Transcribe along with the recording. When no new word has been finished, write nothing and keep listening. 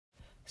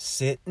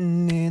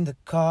Sitting in the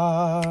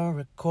car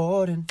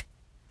recording.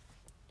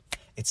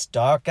 It's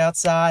dark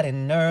outside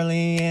and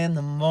early in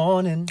the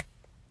morning.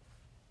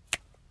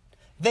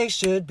 They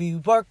should be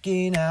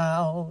working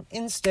out.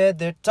 Instead,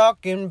 they're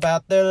talking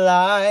about their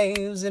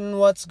lives and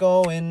what's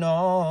going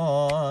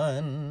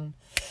on.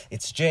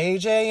 It's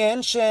JJ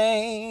and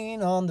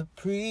Shane on the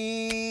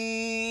pre-morning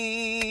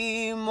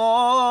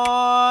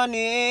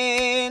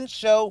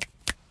show.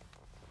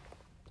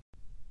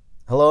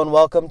 Hello and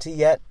welcome to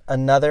yet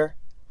another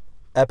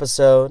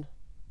episode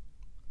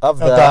of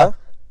the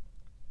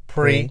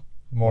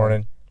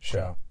pre-morning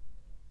show.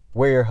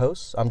 We're your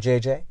hosts. I'm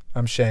JJ.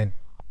 I'm Shane.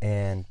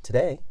 And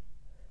today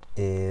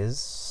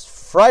is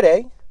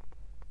Friday,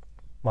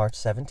 March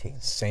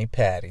 17th. St.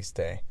 Patty's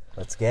Day.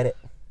 Let's get it.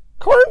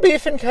 Corned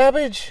beef and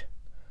cabbage.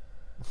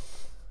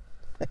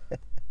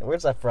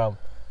 Where's that from?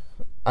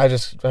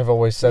 I've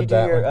always said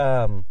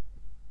that.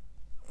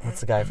 What's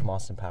the guy from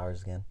Austin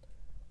Powers again?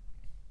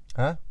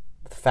 Huh?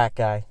 The fat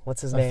guy.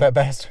 What's his name? Fat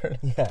bastard.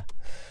 Yeah.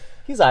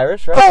 He's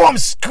Irish, right? Oh, I'm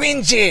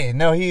squingy.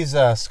 No, he's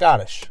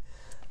Scottish.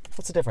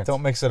 What's the difference?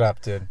 Don't mix it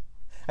up, dude.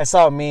 I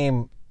saw a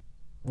meme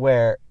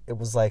where it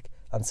was like,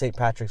 on St.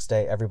 Patrick's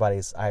Day,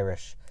 everybody's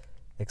Irish,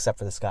 except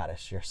for the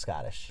Scottish. You're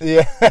Scottish.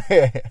 Yeah.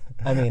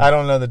 I mean, I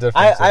don't know the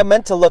difference. I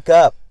meant to look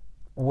up,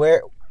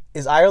 where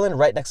is Ireland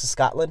right next to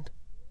Scotland?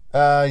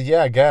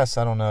 Yeah, I guess.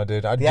 I don't know,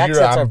 dude. The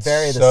accents are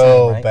very the same,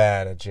 so right?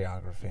 bad at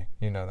geography.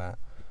 You know that.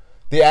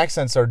 The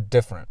accents are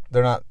different.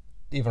 They're not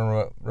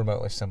even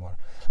remotely similar.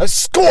 The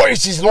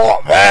Scottish is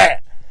like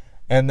that.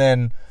 And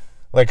then,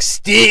 like,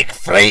 steak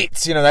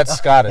frites, that's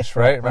Scottish,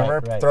 right?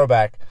 Remember? Right.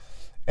 Throwback.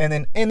 And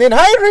then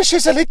Irish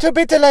is a little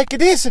bit like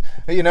this.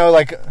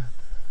 Like,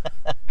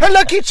 hey,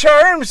 Lucky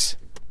Charms.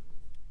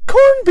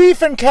 Corned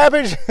beef and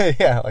cabbage.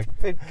 Yeah, like.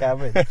 Big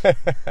cabbage.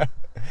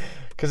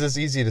 Because it's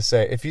easy to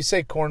say. If you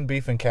say corned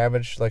beef and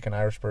cabbage like an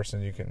Irish person,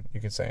 you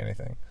can say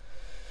anything.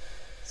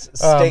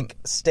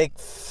 Steak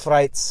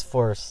frites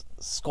for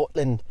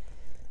Scotland.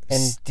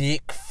 And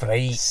steak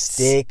frites.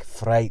 Steak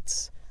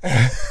frites.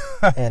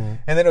 and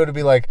then it would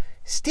be like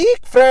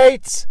steak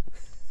frites.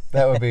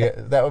 That would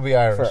be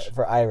Irish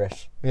for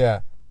Irish. Yeah.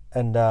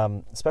 And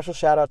special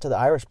shout out to the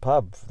Irish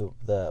pub.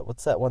 The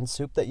what's that one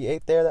soup that you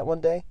ate there that one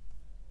day?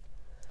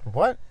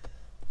 What?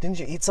 Didn't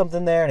you eat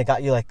something there and it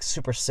got you like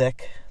super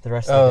sick the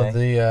rest of the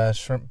day? Oh, the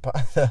shrimp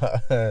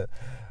pie.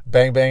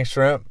 Bang bang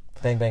shrimp.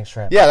 Bang bang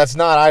shrimp. Yeah, that's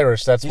not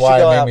Irish. That's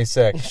why it made me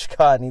sick. You should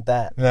go out and eat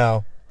that.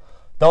 No,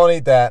 don't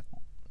eat that.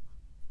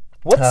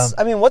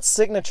 What's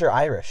signature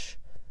Irish?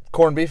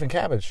 Corned beef and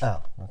cabbage.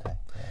 Oh, okay.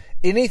 Yeah.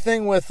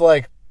 Anything with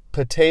like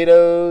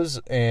potatoes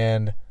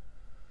and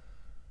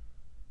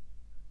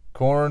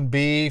corned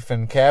beef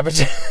and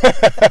cabbage.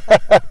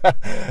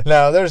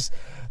 No, there's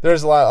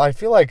a lot. I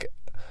feel like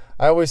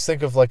I always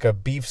think of like a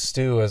beef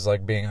stew as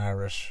like being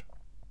Irish.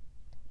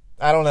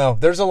 I don't know.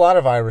 There's a lot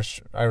of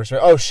Irish.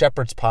 Oh,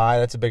 shepherd's pie.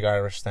 That's a big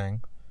Irish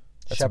thing.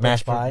 That's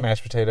shepherd's pie?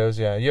 Mashed potatoes,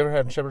 yeah. You ever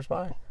had shepherd's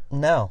pie?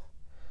 No.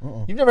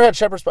 Mm-mm. You've never had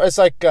shepherd's pie? It's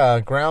like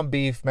ground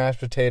beef,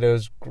 mashed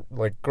potatoes,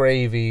 like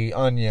gravy,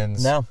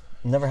 onions. No,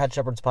 never had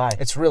shepherd's pie.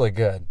 It's really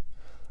good.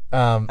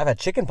 I've had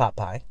chicken pot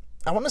pie.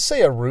 I want to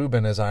say a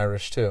Reuben is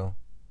Irish too.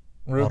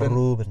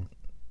 Reuben.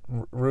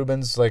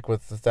 Reuben's like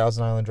with the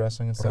Thousand Island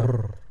dressing and stuff.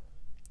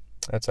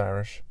 That's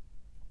Irish.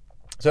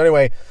 So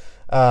anyway,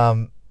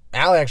 Allie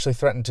actually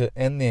threatened to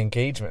end the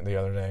engagement the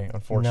other day,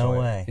 unfortunately.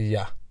 No way.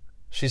 Yeah.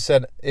 She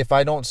said, if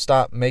I don't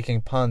stop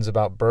making puns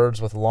about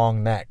birds with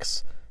long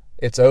necks,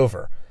 it's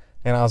over.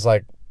 And I was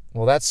like,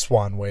 well, that's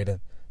swan way to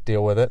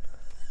deal with it.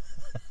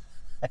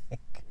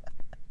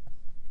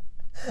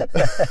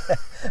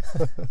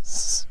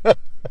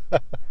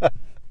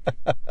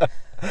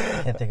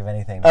 Can't think of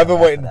anything. I've been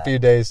waiting a few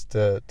days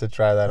to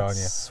try that on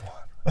you.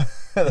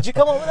 Did you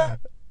come up with that?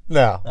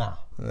 No. Oh.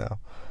 No.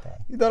 Okay.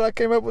 You thought I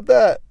came up with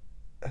that?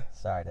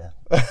 Sorry to.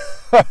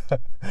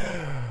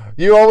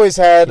 You always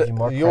had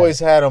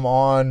them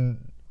on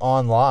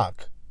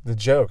lock. The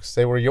jokes,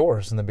 they were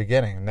yours in the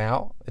beginning.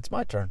 Now it's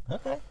my turn.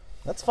 Okay,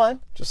 that's fine.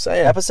 Just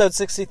saying. Episode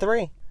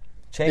 63.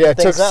 It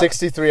took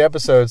 63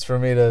 episodes for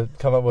me to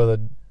come up with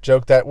a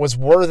joke that was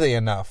worthy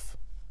enough.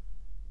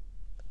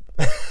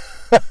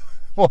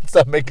 Won't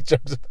stop making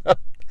jokes about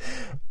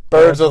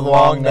birds with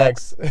long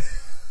necks.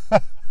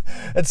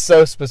 It's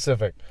so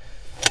specific.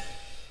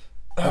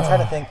 I'm trying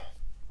to think.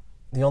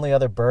 The only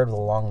other bird with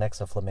a long neck's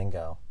a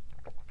flamingo.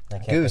 I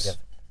can't goose. think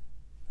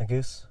of a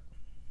goose.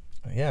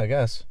 Yeah, I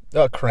guess.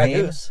 Oh, crane.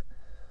 A goose.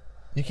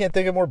 You can't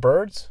think of more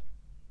birds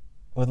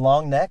with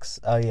long necks?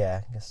 Oh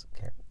yeah, I guess.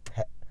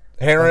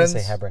 Herons.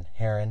 Say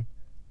heron.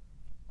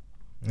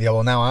 Yeah,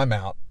 well now I'm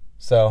out.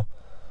 So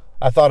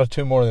I thought of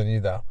two more than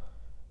you though.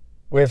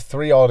 We have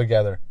three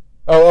altogether.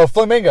 Oh,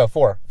 flamingo,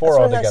 four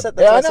altogether.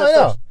 Yeah, I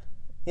know.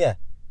 Yeah,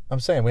 I'm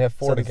saying we have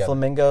four together.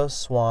 Flamingo,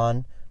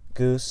 swan,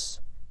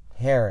 goose,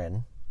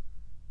 heron.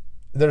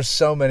 There's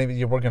so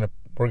many. We're gonna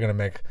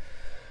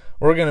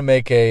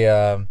make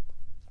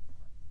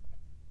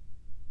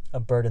a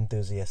bird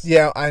enthusiast.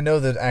 Yeah, I know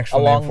the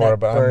actual name for it,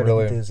 but I'm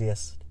really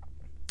enthusiast.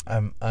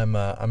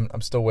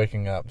 I'm still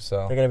waking up,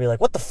 so. They're gonna be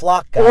like, "What the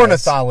flock, guys?"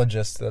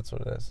 Ornithologist, that's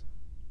what it is.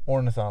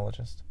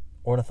 Ornithologist.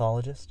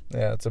 Ornithologist?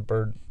 Yeah, it's a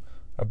bird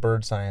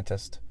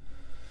scientist.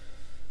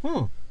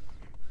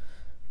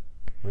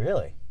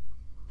 Really?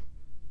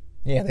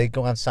 Yeah, they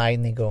go outside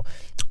and they go,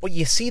 "Well,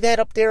 you see that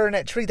up there in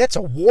that tree? That's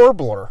a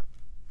warbler.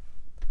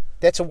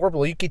 That's a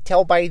warbler. You could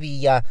tell by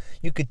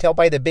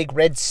the big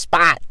red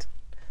spot."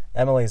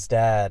 Emily's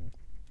dad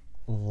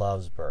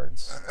loves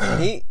birds.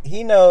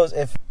 He knows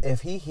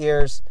if he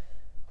hears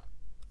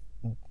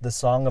the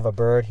song of a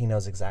bird, he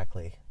knows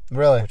exactly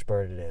Really? which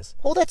bird it is.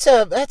 Oh, that's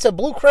a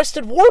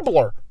blue-crested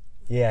warbler.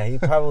 Yeah, he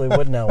probably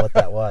would know what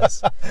that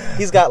was.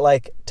 He's got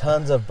like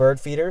tons of bird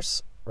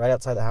feeders right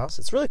outside the house.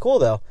 It's really cool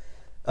though,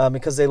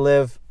 because they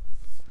live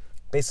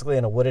basically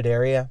in a wooded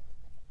area,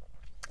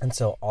 and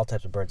so all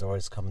types of birds are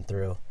always coming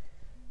through,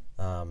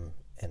 and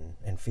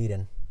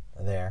feeding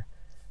there.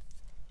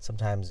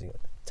 Sometimes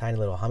tiny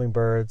little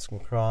hummingbirds come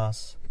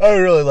across. I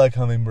really like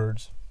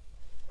hummingbirds.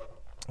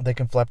 They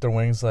can flap their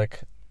wings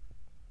like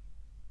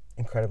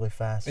Incredibly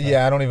fast. Right?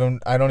 Yeah, I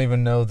don't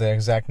even know the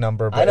exact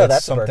number, but I know it's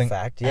that's something a bird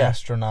fact. Yeah,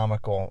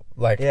 astronomical,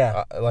 like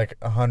Yeah. like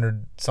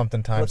 100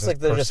 something times looks like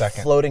they're per just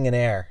second. floating in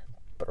air,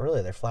 but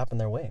really they're flapping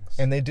their wings.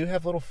 And they do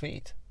have little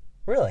feet.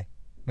 Really,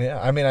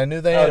 Yeah, I mean, I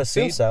knew they I would had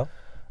assume feet. so.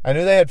 I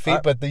knew they had feet,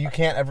 Are- but you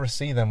can't ever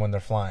see them when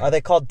they're flying. Are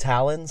they called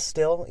talons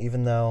still,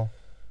 even though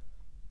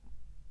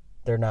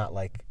they're not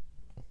like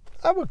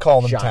I would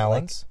call them giant,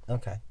 talons.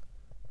 Okay.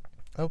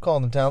 I would call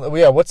them talons.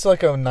 Yeah, what's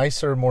like a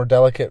nicer, more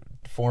delicate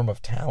form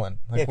of talon?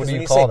 Like, Yeah, what because do when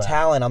you you call say that?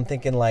 talon, I'm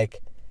thinking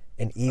like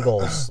an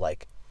eagle's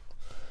like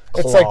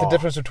claw. It's like the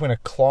difference between a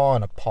claw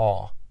and a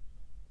paw.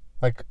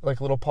 Like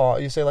little paw.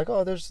 You say like,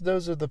 oh,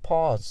 those are the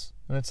paws,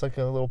 and it's like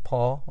a little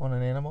paw on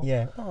an animal.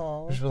 Yeah.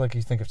 Oh. Just like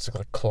you think it's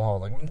like a claw,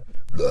 like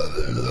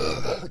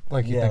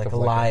you Yeah, think like of a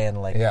lion,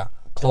 like yeah,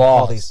 don't call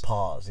claws. these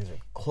paws. These are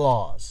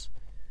claws.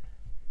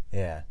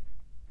 Yeah.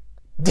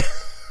 Do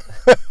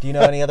you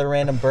know any other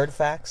random bird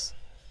facts?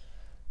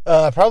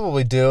 I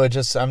probably do.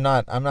 I'm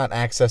not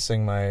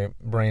accessing my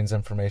brain's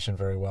information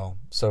very well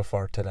so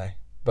far today.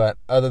 But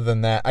other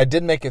than that, I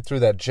did make it through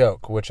that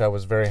joke, which I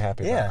was very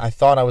happy Yeah. about. I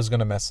thought I was going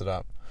to mess it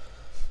up.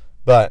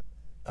 But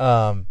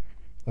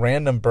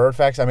random bird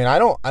facts. I mean, I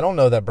don't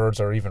know that birds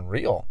are even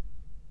real.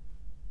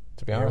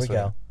 To be honest with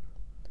you.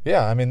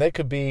 Yeah, I mean they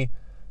could be.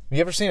 Have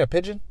you ever seen a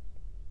pigeon?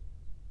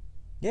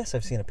 Yes,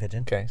 I've seen a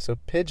pigeon. Okay, so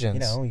pigeons. You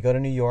know, you go to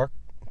New York,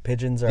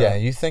 pigeons are Yeah,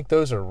 you think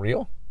those are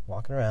real?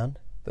 walking around.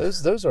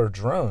 Those are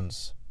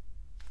drones.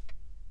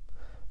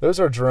 Those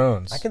are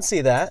drones. I can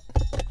see that.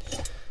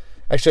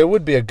 Actually, it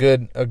would be a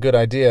good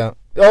idea.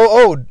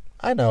 Oh,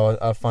 I know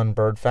a fun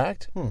bird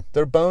fact.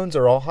 Their bones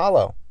are all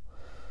hollow.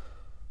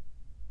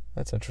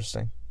 That's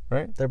interesting,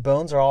 right? Their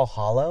bones are all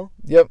hollow.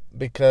 Yep,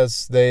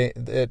 because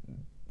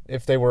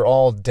if they were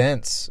all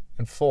dense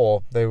and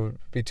full, they would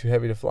be too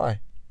heavy to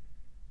fly.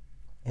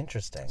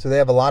 Interesting. So they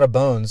have a lot of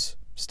bones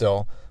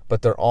still,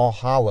 but they're all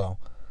hollow,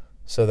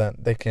 so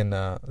that they can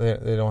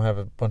they don't have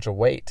a bunch of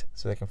weight,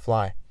 so they can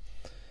fly.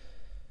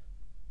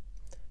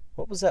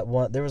 What was that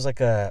one? There was like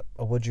a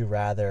would you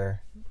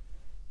rather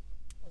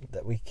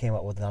that we came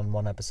up with on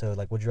one episode.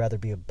 Like, would you rather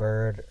be a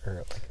bird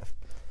or like a...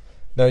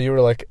 No, you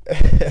were like,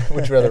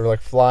 would you rather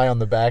like fly on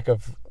the back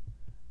of?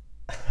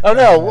 Oh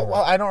no, well,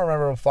 I don't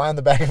remember fly on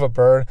the back of a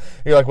bird.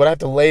 You're like, would I have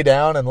to lay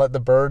down and let the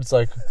birds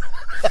like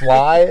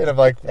fly? And I'm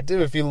like,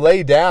 dude, if you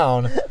lay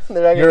down,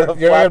 you're not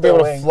gonna be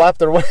able to flap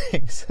their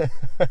wings.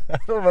 I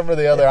don't remember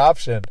the other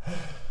option.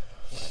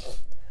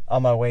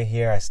 On my way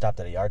here, I stopped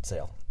at a yard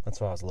sale. That's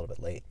why I was a little bit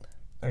late.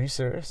 Are you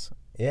serious?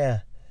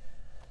 Yeah.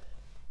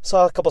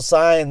 Saw a couple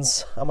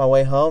signs on my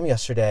way home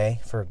yesterday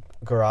for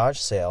a garage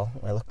sale.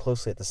 I looked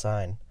closely at the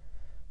sign.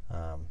 It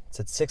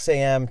said 6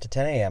 a.m. to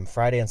 10 a.m.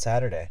 Friday and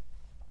Saturday.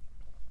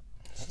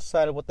 Just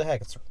decided, what the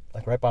heck? It's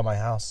like right by my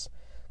house,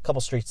 a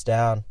couple streets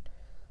down.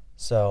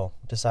 So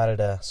decided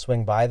to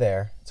swing by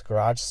there. It's a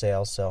garage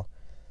sale, so.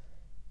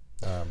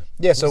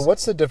 Yeah. So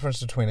what's the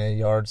difference between a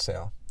yard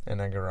sale and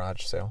a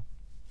garage sale?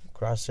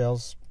 Garage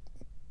sales,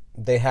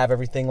 they have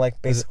everything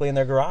like basically in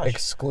their garage.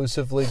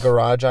 Exclusively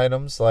garage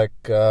items, like.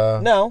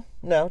 No,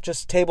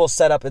 just tables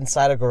set up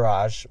inside a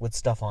garage with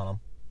stuff on them.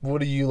 What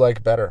do you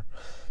like better?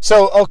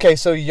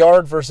 So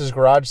yard versus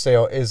garage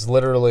sale is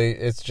literally,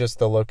 it's just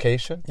the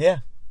location? Yeah.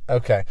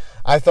 Okay.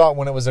 I thought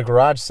when it was a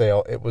garage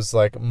sale, it was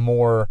like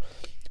more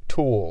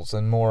tools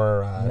and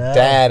more No.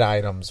 dad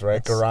items,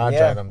 right? Garage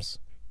yeah. items.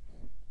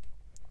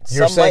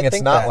 You're Some saying might it's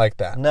think not like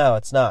that. No,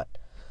 it's not.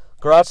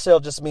 Garage sale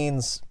just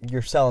means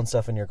you're selling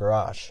stuff in your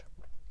garage.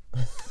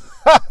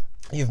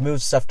 You've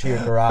moved stuff to your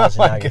garage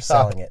and now you're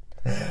selling it.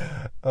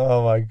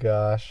 Oh my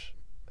gosh.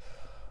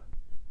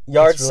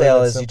 Yard It's really sale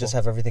that is you simple. just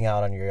have everything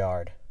out on your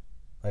yard,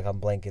 like on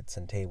blankets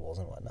and tables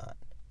and whatnot.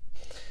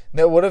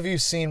 Now, what have you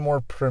seen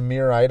more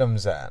premier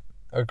items at?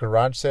 A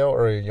garage sale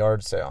or a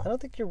yard I sale? don't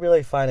think you're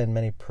really finding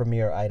many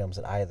premier items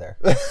at either.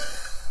 You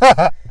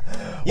can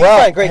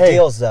find great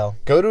deals though.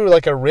 Go to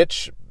like a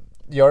rich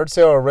yard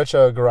sale or rich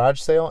a garage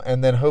sale,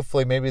 and then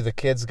hopefully maybe the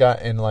kids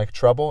got in like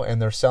trouble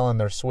and they're selling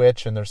their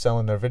Switch and they're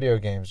selling their video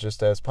games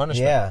just as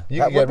punishment. Yeah, you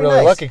that can would get be really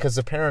nice. lucky because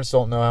the parents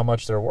don't know how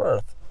much they're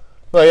worth.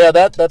 But yeah,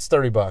 that's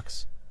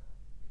 $30.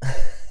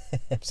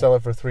 Sell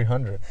it for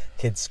 $300.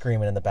 Kids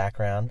screaming in the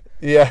background.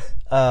 Yeah.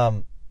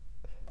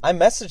 I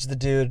messaged the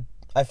dude.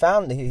 I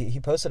found he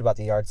posted about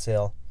the yard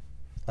sale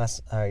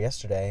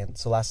yesterday, and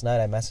so last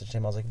night I messaged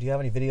him. I was like, "Do you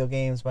have any video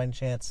games by any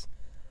chance?"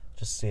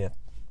 Just to see if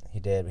he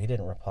did. He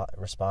didn't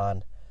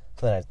respond.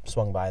 So then I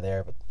swung by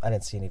there, but I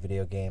didn't see any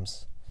video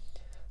games.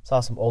 Saw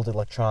some old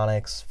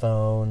electronics,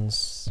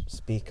 phones,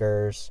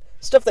 speakers,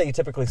 stuff that you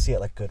typically see at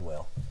like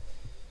Goodwill.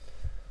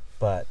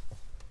 But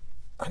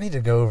I need to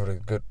go over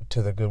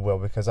to the Goodwill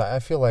because I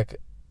feel like,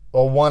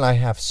 well, one, I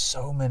have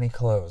so many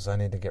clothes I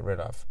need to get rid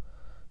of.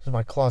 Because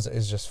my closet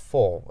is just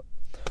full.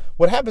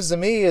 What happens to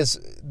me is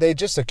they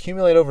just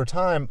accumulate over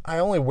time. I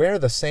only wear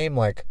the same,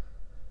 like,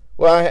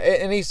 well, at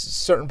any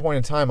certain point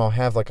in time, I'll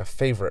have like a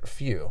favorite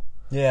few.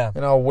 yeah,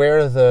 And I'll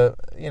wear the,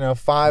 5 And then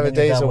you're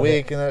days done a with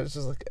week, and it's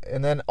just like,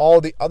 and then all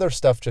the other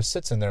stuff just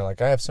sits in there.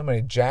 Like I have so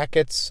many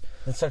jackets.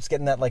 it starts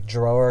getting that like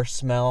drawer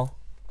smell.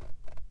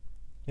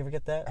 You ever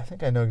get that? I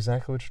think I know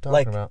exactly what you're talking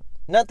Like, about.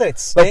 not that it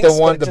stinks, Like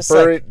the one but it just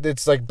buried,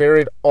 it's like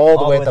buried all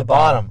the way at the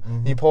bottom.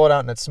 Mhm. You pull it out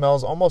and it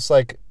smells almost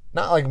like,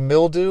 not like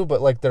mildew,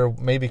 but like there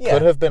maybe Yeah.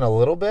 could have been a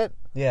little bit,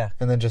 yeah.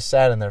 and then just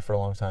sat in there for a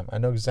long time. I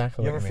know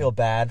exactly You what ever you feel mean.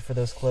 bad for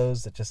those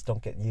clothes that just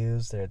don't get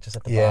used? They're just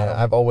at the Yeah,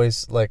 bottom.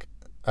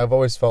 I've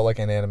always felt like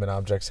inanimate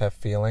objects have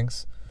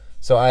feelings.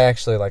 So I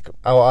actually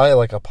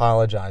I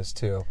apologize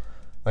to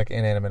like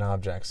inanimate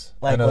objects.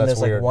 I Like know when that's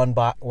there's weird.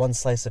 like one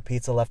slice of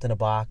pizza left in a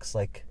box,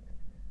 like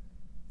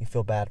you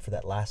feel bad for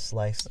that last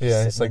slice. just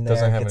Yeah, it's sitting like in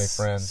doesn't there, have any gets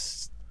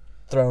friends.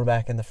 Thrown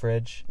back in the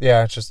fridge.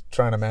 Yeah, it's just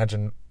trying to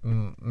imagine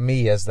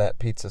me as that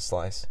pizza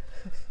slice.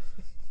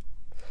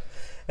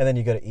 And then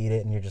you go to eat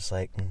it and you're just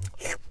like,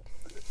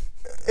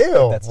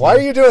 Ew, That's why you.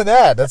 are you doing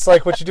that? That's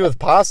like what you do with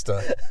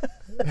pasta.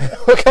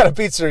 What kind of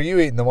pizza are you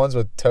eating? The ones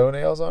with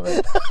toenails on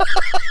it?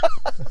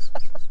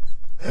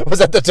 Was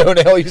that the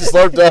toenail you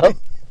slurped up?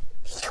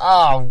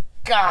 Oh,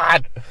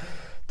 God.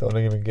 Don't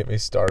even get me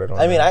started on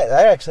I mean, that.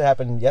 that actually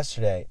happened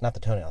yesterday. Not the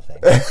toenail thing.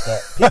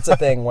 The pizza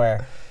thing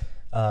where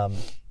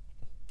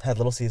had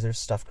Little Caesars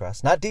stuffed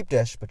crust. Not deep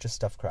dish, but just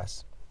stuffed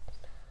crust.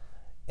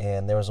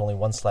 And there was only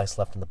one slice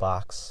left in the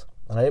box.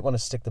 And I didn't want to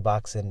stick the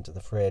box into the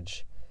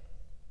fridge.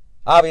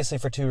 Obviously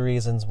for two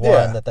reasons. One,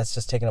 Yeah. that's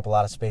just taking up a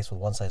lot of space with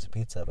one slice of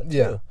pizza. But two,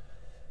 Yeah.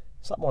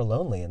 it's a lot more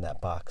lonely in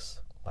that box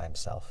by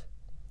himself.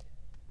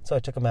 So I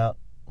took him out,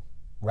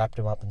 wrapped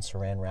him up in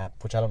saran wrap,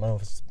 which I don't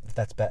know if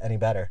that's any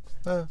better.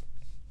 Well,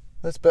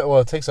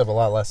 it takes up a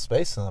lot less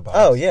space in the box.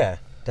 Oh, yeah,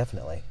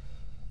 definitely.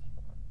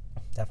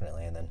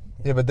 Definitely, and then...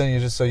 Yeah, but then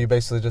you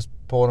basically just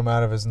pulled him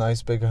out of his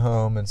nice big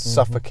home and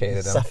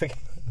suffocated him.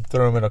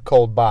 Threw him in a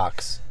cold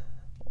box.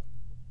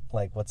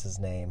 Like, what's his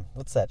name?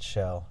 What's that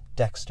show?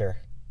 Dexter.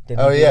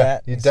 Didn't Oh, he do yeah.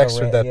 that? You He's so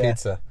Dextered that yeah.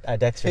 pizza. I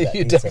Dextered that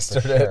You pizza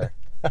Dextered for it.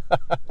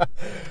 sure.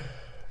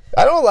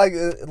 I don't like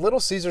Little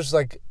Caesars.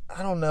 Like,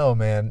 I don't know,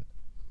 man.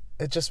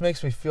 It just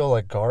makes me feel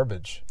like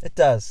garbage. It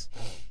does.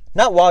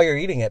 Not while you're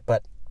eating it,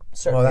 but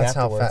certainly Well, that's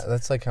afterwards.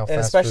 that's like how And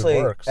fast especially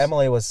food works.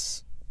 Emily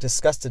was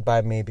disgusted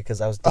by me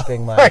because I was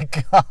dipping Oh my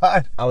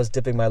God! I was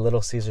dipping my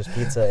Little Caesars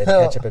pizza in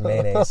ketchup and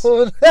mayonnaise.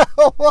 Oh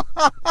no!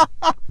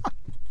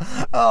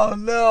 Oh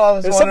no! I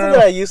was It was something wondering.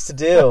 that I used to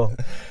do.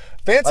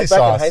 Fancy Like sauce.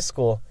 back in high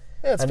school.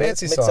 Yeah, it's I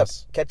fancy mix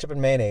sauce. up ketchup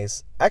and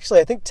mayonnaise. Actually,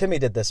 I think Timmy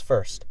did this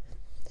first.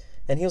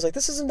 And he was like,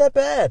 "This isn't that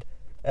bad."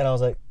 And I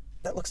was like,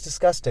 "That looks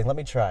disgusting. Let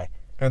me try."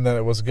 And then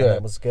it was And good.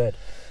 it was good.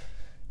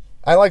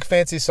 I like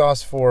fancy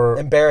sauce for.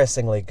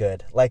 Embarrassingly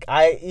good. Like,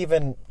 I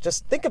even...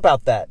 Just think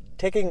about that.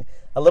 Taking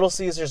a Little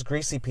Caesars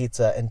greasy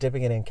pizza and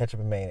dipping it in ketchup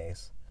and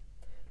mayonnaise.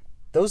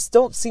 Those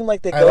don't seem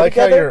like they go I like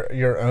together. how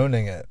you're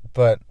owning it,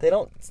 but They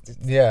don't...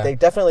 yeah, They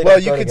definitely well,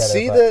 don't you go can together,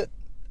 see but- that.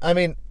 I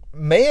mean,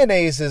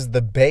 mayonnaise is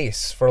the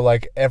base for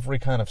like every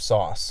kind of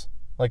sauce,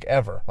 like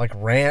ever, like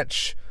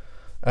ranch.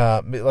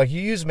 Like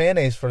you use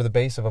mayonnaise for the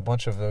base of a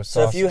bunch of those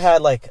So sauces. if you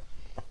had, like,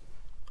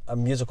 a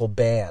musical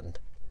band...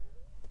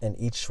 and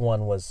each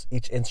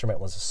instrument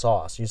was a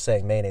sauce, you're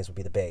saying mayonnaise would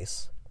be the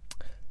base.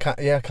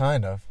 Yeah,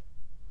 kind of.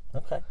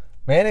 Okay.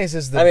 Mayonnaise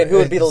is the. I mean, who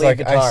would be the it's lead like,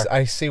 guitar?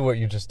 I see what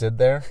you just did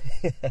there.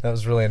 That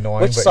was really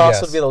annoying. Which but sauce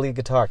yes. would be the lead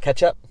guitar?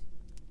 Ketchup?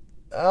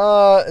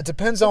 It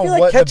depends I on feel like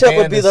what the ketchup band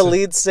would be is. the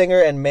lead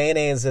singer and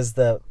mayonnaise is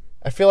the...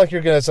 I feel like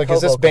you're gonna. It's like,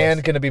 is this Co-vocals.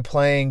 band gonna be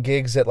playing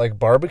gigs at like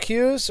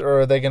barbecues,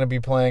 or are they gonna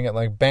be playing at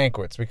like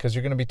banquets? Because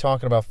you're gonna be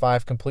talking about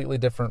 5 completely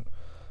different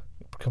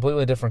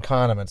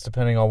condiments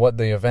depending on what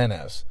the event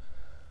is.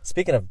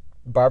 Speaking of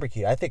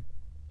barbecue, I think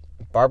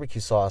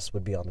barbecue sauce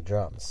would be on the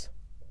drums.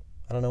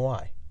 I don't know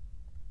why.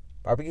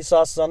 Barbecue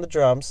sauce is on the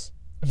drums.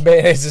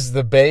 Mayonnaise is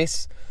the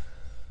base.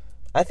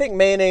 I think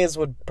mayonnaise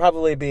would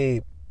probably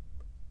be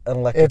an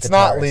electric It's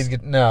not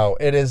guitarist. No,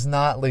 it is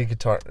not lead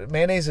guitar.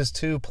 Mayonnaise is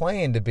too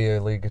plain to be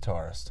a lead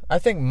guitarist. I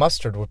think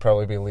mustard would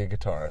probably be a lead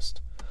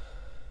guitarist.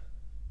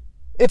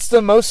 It's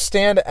the most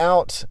stand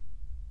out.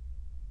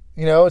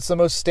 It's the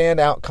most stand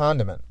out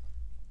condiment.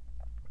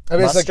 I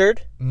mean, Mustard?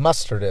 It's like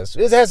mustard is.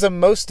 It has the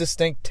most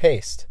distinct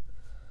taste.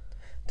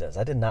 It does.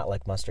 I did not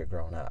like mustard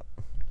growing up.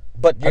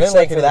 But I you're didn't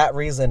saying like for it that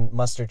reason,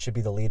 Mustard should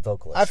be the lead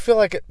vocalist. I feel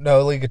like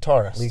no, lead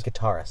guitarist. Lead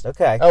guitarist.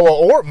 Okay. Oh, well,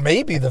 or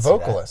maybe the see that.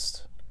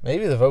 vocalist.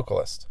 Maybe the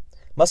vocalist.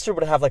 Mustard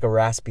would have like a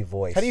raspy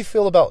voice. How do you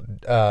feel about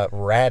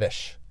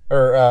radish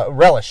or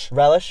relish?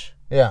 Relish?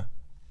 Yeah.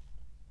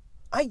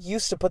 I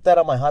used to put that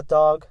on my hot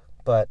dog,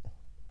 but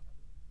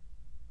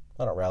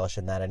I don't relish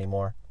in that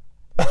anymore.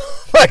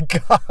 My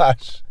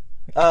gosh.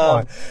 Come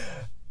on.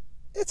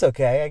 It's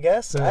okay, I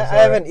guess. I all right.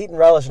 haven't eaten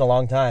relish in a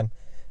long time.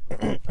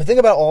 I think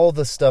about all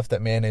the stuff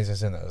that mayonnaise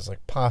is in those,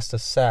 like pasta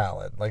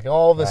salad, like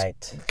all this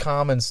Right.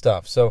 common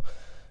stuff. So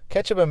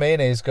ketchup and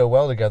mayonnaise go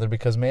well together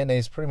because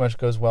mayonnaise pretty much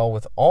goes well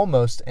with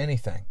almost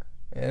anything.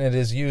 And it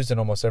is used in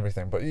almost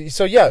everything. But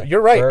so yeah,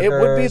 you're right. It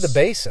would be the Burgers.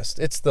 basis.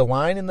 It's the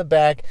line in the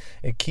back.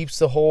 It keeps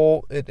the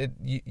whole.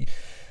 You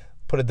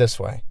put it this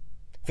way.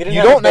 If you didn't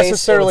You have don't a bass,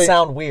 necessarily- it would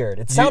sound weird.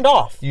 It'd sound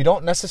off. You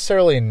don't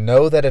necessarily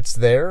know that it's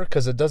there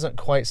because it doesn't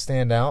quite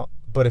stand out.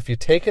 But if you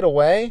take it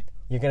away,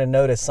 You're going to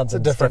notice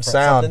something's different different.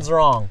 sound. Something's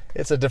wrong.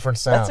 it's a different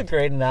sound. That's a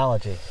great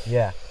analogy.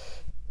 Yeah.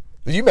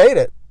 You made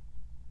it.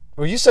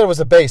 Well, you said it was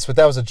a bass, but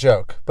that was a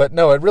joke. But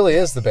no, it really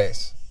is the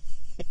bass.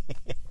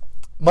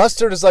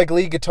 Mustard is like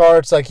lead guitar.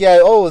 It's like, yeah,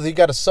 oh, you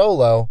got a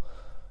solo.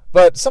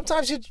 But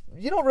sometimes you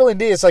don't really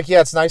need it. It's like, yeah,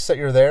 it's nice that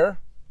you're there.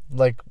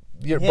 Like,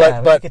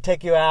 Yeah, but we could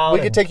take you out. we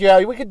could take you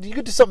out. You could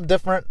do something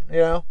different, you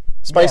know?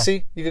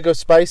 Spicy. You could go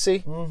spicy.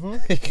 Mm-hmm.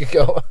 You could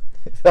go...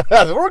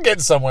 We're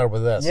getting somewhere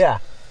with this. Yeah.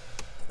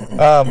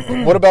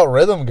 What about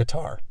rhythm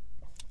guitar?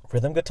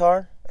 Rhythm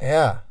guitar?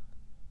 Yeah.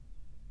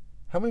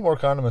 How many more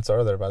condiments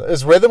are there? By the way?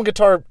 Is rhythm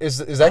guitar is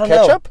that don't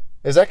know. ketchup?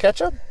 Is that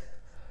ketchup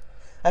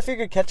I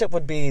figured ketchup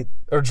would be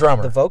or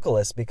drummer? the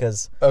vocalist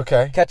because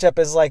Okay. ketchup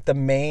is like the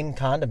main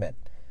condiment.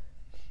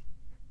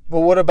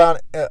 Well, what about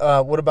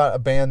a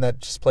band that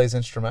just plays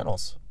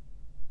instrumentals?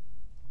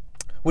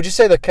 Would you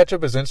say that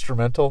ketchup is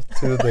instrumental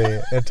to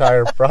the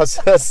entire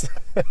process?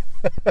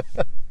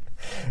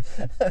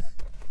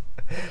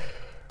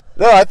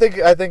 No, I think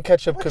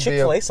ketchup could be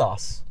Chick-fil-A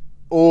sauce.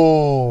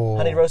 Ooh.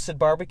 Honey roasted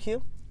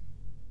barbecue?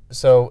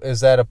 So is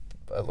that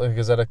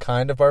a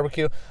kind of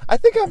barbecue? I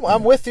think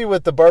I'm with you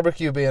with the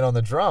barbecue being on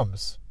the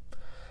drums.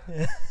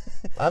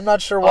 I'm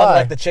not sure why. On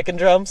like the chicken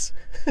drums?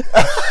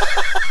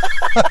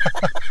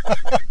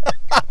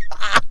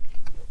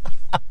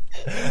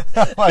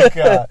 Oh my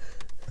god.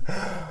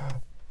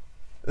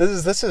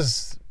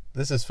 This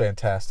is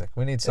fantastic.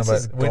 We need somebody.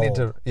 is We need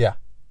to gold. yeah.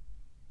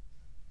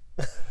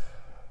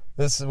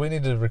 We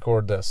need to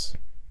record this.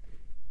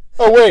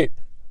 Oh wait.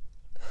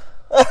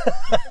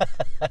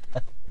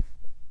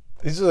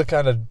 These are the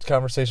kind of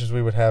conversations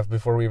we would have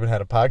before we even had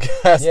a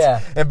podcast.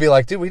 Yeah. And be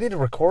like, dude, we need to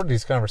record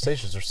these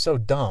conversations. They're so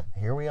dumb.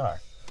 Here we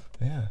are.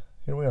 Yeah.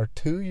 Here we are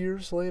 2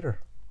 years later.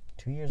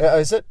 2 years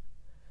Is it?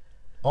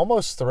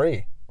 Almost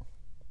 3.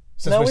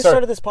 Since No, we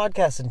started this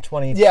podcast in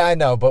 20... Yeah, I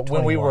know, but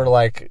when we 21. were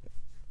like...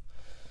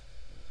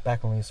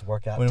 Back when we used to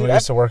work out. When Dude, we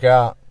used to work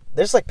out.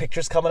 There's like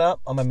pictures coming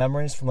up on my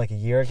memories from like a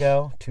year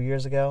ago, 2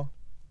 years ago.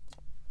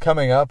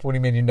 Coming up? What do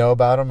you mean you know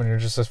about them and you're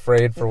just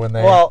afraid for when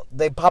they... Well,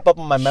 they pop up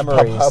on my Pop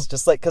memories. up.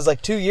 Just like, because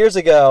like 2 years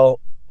ago,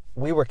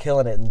 we were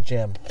killing it in the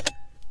gym.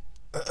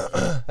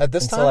 At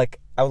this And time? so like,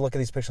 I would look at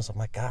these pictures, I'm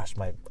like, gosh,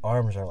 my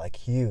arms are like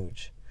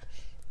huge.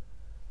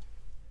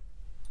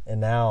 And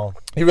now,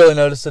 You really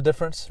noticed the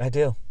difference? I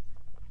do.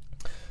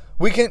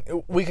 We can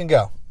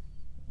go.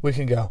 We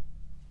can go.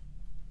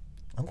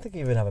 I don't think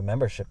you even have a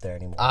membership there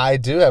anymore. I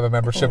do have a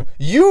membership.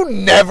 You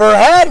never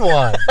had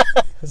one.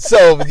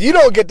 So you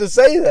don't get to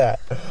say that.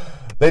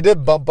 They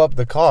did bump up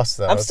the cost,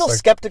 though. I'm It's still like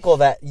skeptical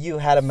that you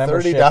had a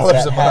membership $30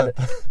 that a had,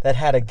 month. that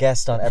had a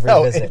guest on every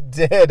No, visit. it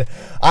did.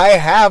 I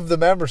have the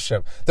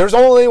membership. There's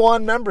only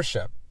one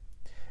membership.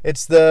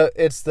 It's the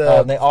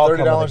and they all come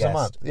with a $30 a guest.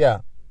 month. Yeah.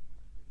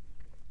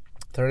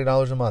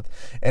 $30 a month.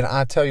 And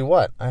I tell you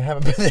what, I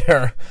haven't been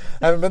there.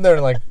 I haven't been there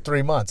in like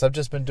 3 months. I've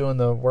just been doing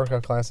the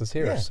workout classes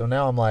here. Yeah. So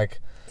now I'm like,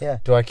 Yeah.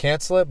 do I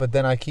cancel it? But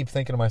then I keep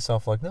thinking to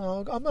myself like,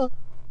 no, I'm not.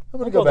 I'm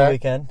going We'll to go on the back.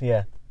 weekend,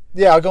 yeah.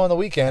 Yeah, I'll go on the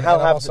weekend. How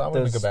and I'm have also, I'm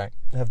going to go back.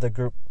 Have the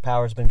group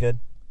powers been good?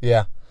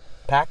 Yeah.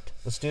 Packed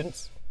with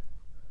students?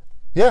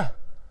 Yeah.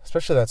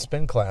 Especially that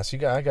spin class. I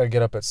got to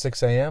get up at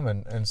 6 a.m.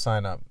 and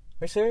sign up.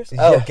 Are you serious? Yeah.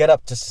 Oh, get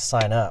up just to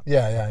sign up.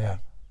 Yeah.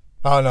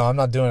 Oh, no, I'm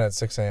not doing it at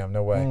 6 a.m.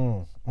 No way.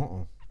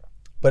 Mm-mm.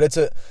 But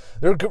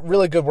they're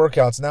really good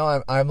workouts.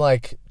 Now I'm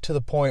like to the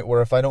point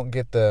where if I don't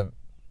get the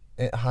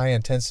high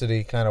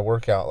intensity kind of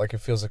workout, like it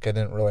feels like I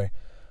didn't really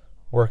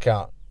work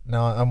out.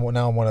 Now I'm one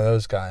of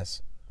those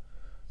guys.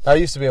 I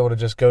used to be able to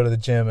just go to the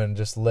gym and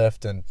just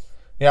lift, and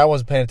I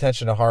wasn't paying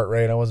attention to heart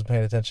rate. I wasn't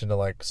paying attention to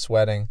like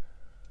sweating.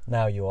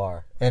 Now you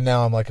are. And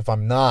now I'm like, if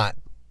I'm not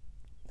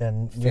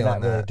Then you're feeling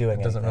not really that, doing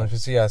it doesn't anything.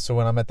 really. Yeah. So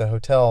when I'm at the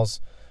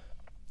hotels,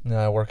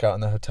 I work out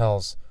in the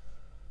hotels.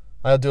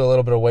 I'll do a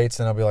little bit of weights,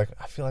 and I'll be like,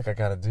 I feel like I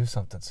got to do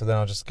something. So then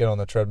I'll just get on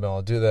the treadmill.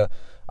 I'll do the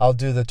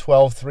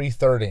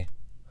 12-3-30,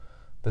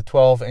 the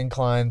 12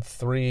 incline,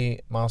 3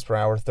 miles per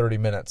hour, 30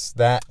 minutes.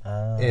 That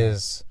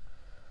is,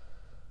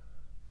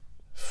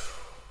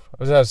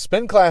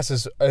 Spin class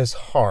is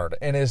hard,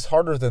 and is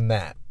harder than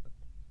that.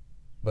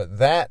 But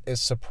that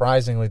is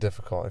surprisingly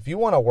difficult. If you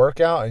want to work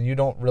out and you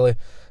don't really,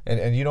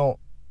 and you don't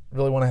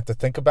really want to have to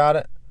think about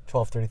it,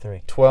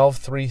 12:33.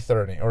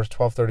 12:330 or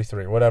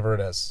 12:33, whatever it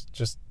is.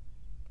 Just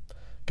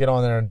get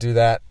on there and do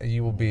that.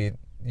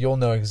 You'll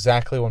know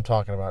exactly what I'm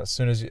talking about. As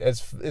soon as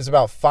it's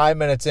about 5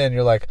 minutes in,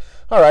 you're like,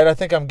 all right, I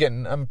think I'm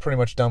pretty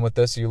much done with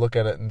this. You look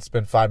at it and it's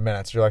been 5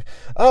 minutes. You're like,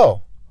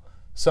 oh,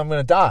 so I'm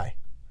gonna die.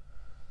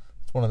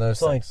 It's one of those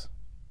things.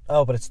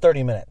 Oh, but it's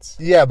 30 minutes.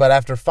 Yeah, but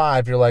after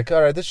 5, you're like,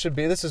 all right, this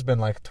has been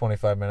like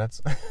 25 minutes.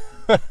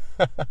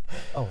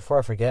 Oh, before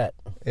I forget.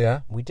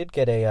 Yeah. We did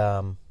get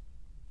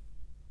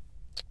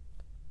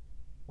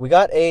we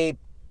got a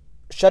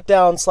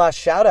shutdown /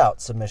 shout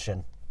out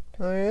submission.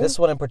 Oh, yeah? This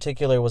one in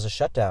particular was a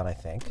shutdown, I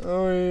think.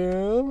 Oh,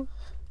 yeah?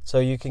 So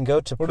you can go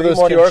to What are those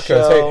pre-morning QR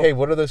show. codes? Hey,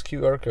 what are those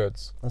QR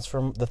codes? That's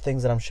from the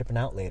things that I'm shipping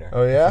out later.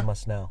 Oh, yeah? You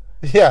must know.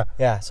 Yeah.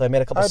 Yeah, so I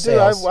made a couple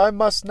sales. I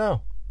must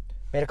know.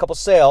 Made a couple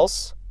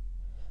sales.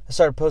 I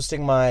started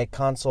posting my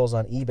consoles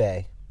on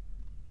eBay.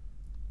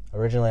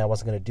 Originally, I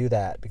wasn't going to do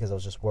that because I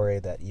was just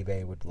worried that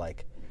eBay would,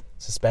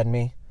 suspend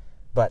me.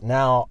 But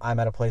now I'm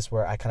at a place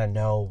where I kind of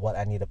know what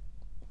I need to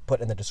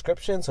put in the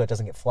description so it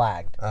doesn't get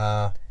flagged.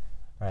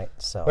 Right,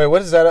 so... Wait,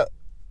 what is that?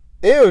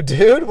 Ew,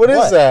 dude, what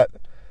is that?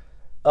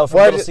 Oh,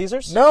 from Little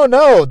Caesars?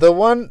 No, the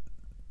one...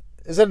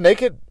 Is that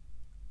naked?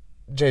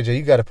 JJ,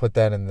 you got to put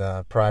that in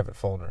the private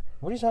folder.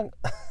 What are you talking...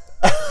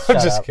 I'm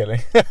just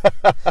kidding.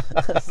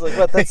 It's like,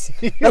 what? That's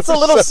a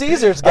Little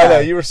Caesars guy. I know,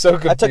 you were so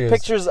confused. I took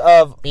pictures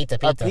of pizza.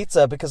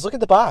 Pizza because look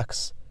at the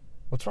box.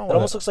 What's wrong It with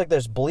almost looks like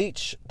there's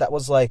bleach that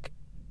was like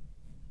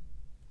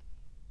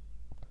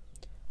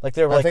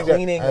they were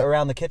cleaning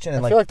around the kitchen.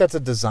 And I feel like that's a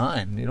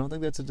design. You don't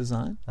think that's a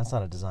design? That's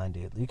not a design,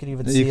 dude. You could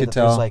even You see could that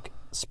tell. there's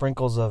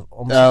sprinkles of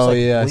almost Oh,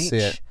 bleach. I see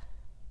it.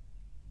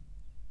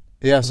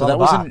 Yeah, so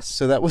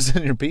that was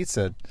in your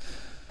pizza.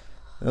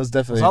 That was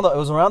definitely... It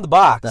was around the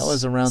box. That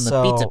was around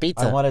the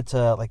pizza. I wanted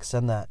to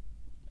send that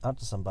out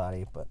to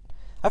somebody, but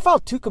I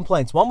filed 2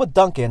 complaints. One with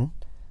Dunkin',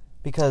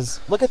 because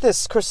look at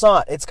this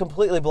croissant. It's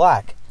completely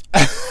black.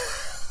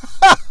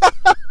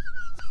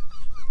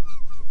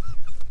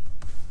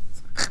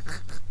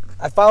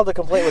 I filed a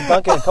complaint with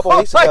Dunkin' a couple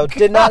weeks ago.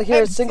 Did not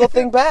hear a single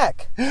thing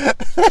back.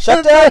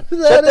 Shut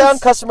down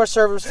customer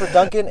service for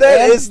Dunkin'.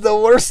 That is the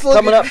worst looking...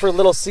 Coming up for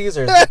Little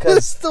Caesars. That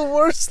is the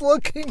worst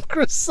looking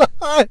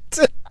croissant.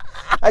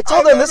 I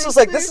told them this is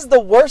the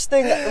worst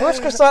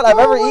croissant I've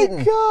ever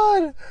eaten. Oh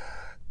my god,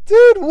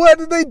 dude! What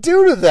did they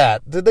do to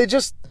that? Did they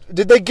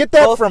get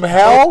that from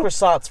hell? Both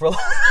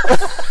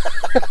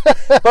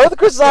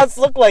croissants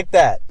look like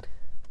that,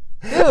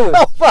 dude.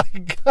 Oh my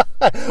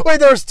god! Wait,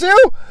 there's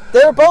 2.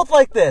 They were both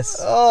like this.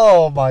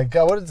 Oh my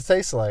god! What did it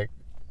taste like?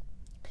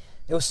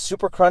 It was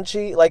super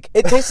crunchy.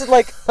 It tasted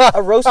like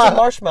a roasted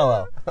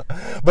marshmallow.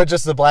 But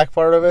just the black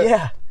part of it.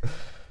 Yeah.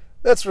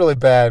 That's really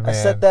bad, man.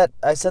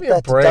 I sent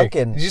that to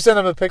Dunkin'. Did you send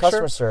him a picture?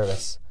 Customer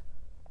service.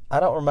 I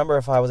don't remember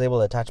if I was able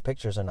to attach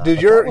pictures or not.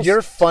 Dude,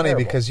 you're funny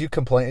terrible. Because you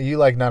complain. You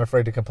not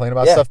afraid to complain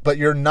about stuff, but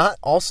you're not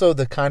also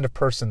the kind of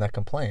person that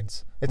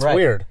complains. It's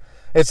weird.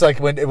 It's like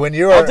when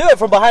you're... I'll do it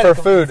from behind for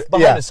food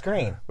behind the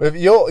screen. If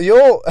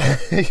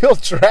you'll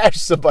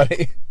trash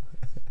somebody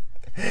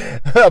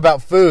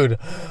about food,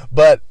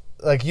 but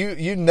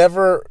you'll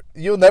never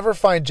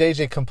find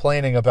JJ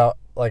complaining about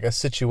a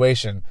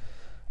situation.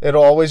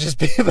 It'll always just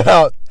be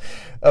about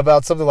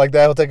something like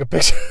that. He'll take a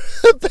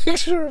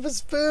picture of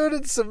his food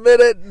and submit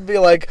it and be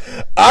like,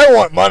 I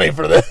want money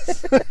for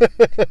this.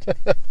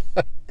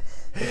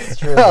 It's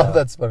true. Oh,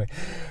 that's funny.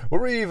 What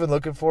were you even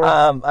looking for?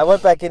 I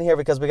went back in here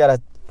because we got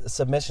a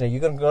submission. You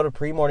can go to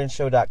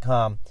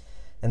premorningshow.com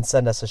and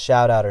send us a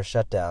shout out or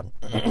shutdown.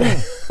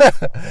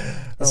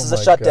 This is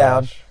a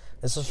shutdown. Gosh.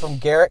 This was from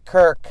Garrett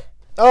Kirk.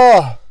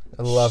 Oh,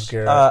 I love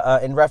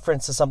Garrett. In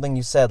reference to something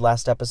you said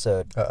last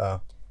episode.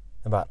 Uh-oh.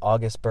 About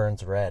August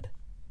Burns Red.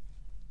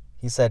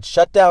 He said,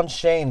 shut down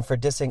Shane for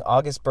dissing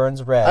August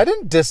Burns Red. I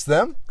didn't diss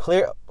them.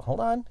 Hold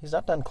on. He's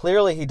not done.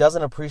 Clearly, he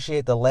doesn't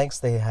appreciate the lengths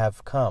they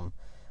have come.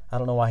 I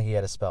don't know why he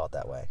had to spell it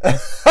that way.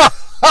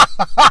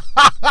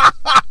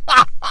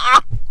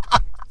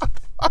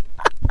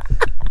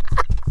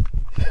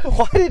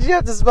 Why did you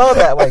have to spell it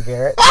that way,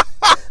 Garrett?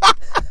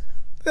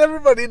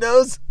 Everybody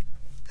knows.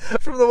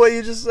 From the way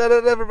you just said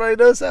it, everybody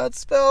knows how it's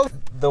spelled.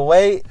 The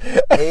way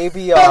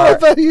ABR... I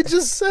love how you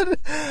just said it.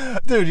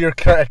 Dude, you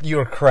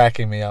were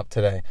cracking me up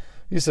today.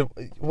 You said,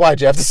 why'd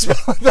you have to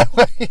spell it that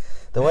way?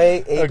 The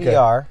way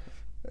ABR...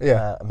 Okay.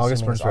 Yeah,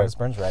 August Burns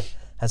Red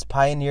has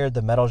pioneered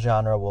the metal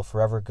genre will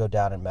forever go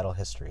down in metal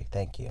history.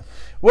 Thank you.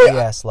 Wait,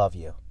 P.S. Love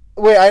you.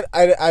 Wait,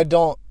 I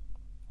don't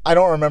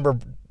remember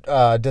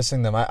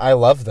dissing them. I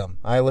love them.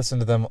 I listen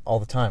to them all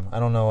the time. I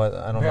don't know.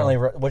 Apparently,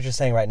 what you're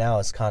saying right now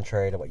is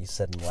contrary to what you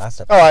said in the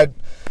last episode.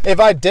 Oh, if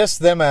I dissed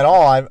them at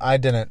all, I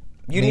didn't.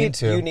 You need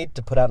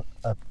to put out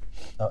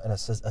a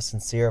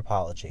sincere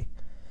apology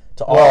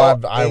to all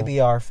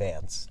ABR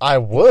fans. I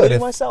would,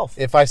 myself.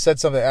 If I said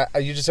something,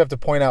 you just have to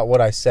point out what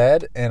I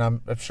said, and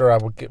I'm sure I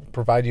would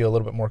provide you a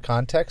little bit more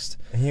context.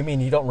 You mean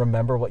you don't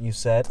remember what you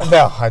said?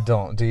 No, I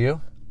don't. Do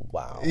you?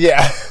 Wow.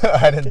 Yeah,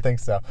 I didn't think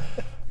so.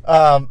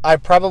 I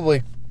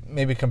probably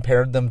maybe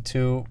compared them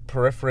to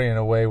Periphery in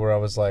a way where I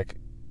was like,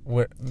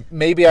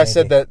 maybe I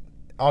said that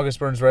August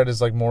Burns Red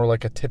is like more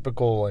like a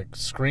typical like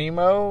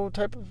screamo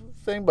type of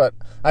thing, but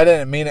I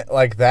didn't mean it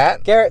like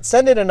that. Garrett,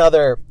 send in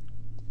another.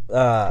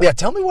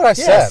 Tell me what I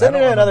said. Send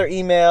in another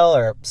email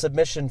or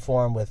submission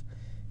form with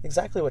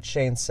exactly what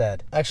Shane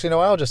said. Actually, no,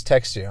 I'll just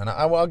text you, and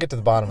I'll get to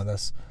the bottom of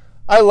this.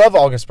 I love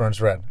August Burns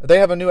Red. They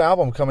have a new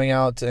album coming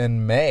out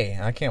in May,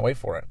 and I can't wait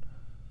for it.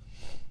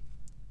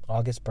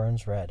 August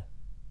Burns Red.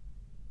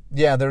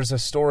 Yeah, there's a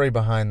story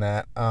behind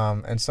that.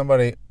 And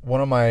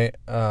when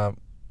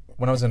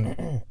I was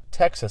in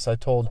Texas, I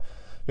told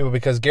people,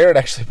 because Garrett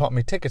actually bought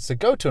me tickets to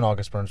go to an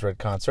August Burns Red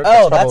concert.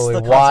 Oh, that's probably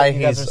that's the why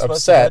concert he's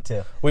upset.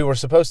 We were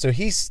supposed to.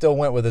 He still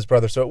went with his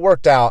brother, so it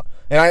worked out.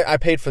 And I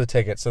paid for the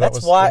ticket, so it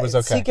was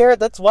okay. See, Garrett,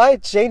 that's why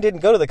Shane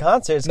didn't go to the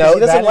concerts, because he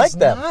doesn't like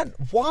them. Not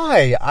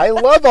why. I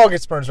love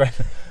August Burns Red.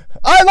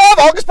 I love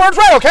August Burns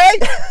Red, okay?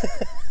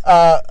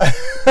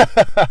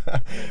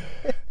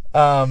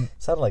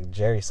 Sounded like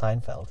Jerry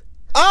Seinfeld.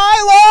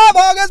 I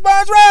love August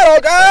Burns Red,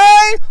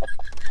 okay?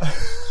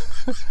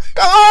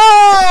 Come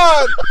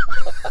on!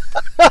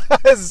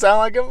 Does it sound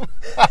like him?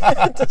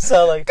 It does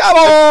sound like. Come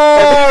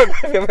on!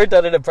 Have you ever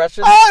done an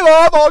impression? I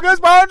love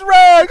August Burns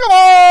Red. Come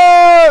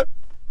on!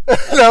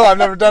 No, I've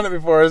never done it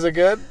before. Is it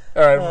good?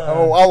 All right,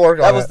 I'll work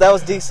on it. That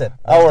was decent.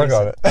 I'll work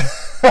on it.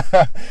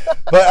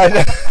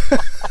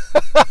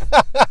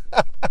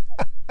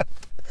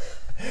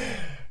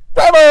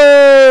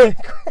 But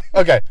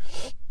okay.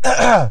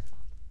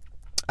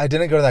 I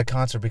didn't go to that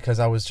concert because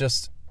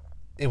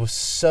it was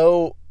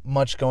so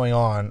much going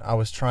on. I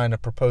was trying to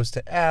propose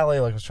to Allie,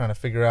 I was trying to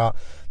figure out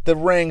the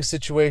ring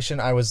situation.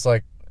 I was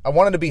like, I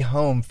wanted to be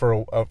home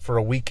for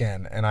a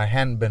weekend, and I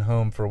hadn't been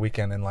home for a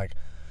weekend in like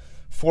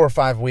 4 or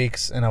 5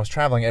 weeks, and I was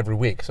traveling every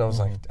week. So I was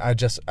like, I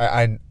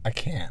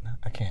can't.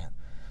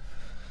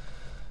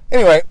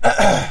 Anyway,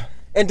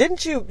 and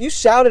didn't you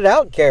shouted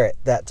out Garrett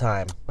that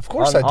time? Of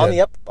course I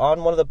did.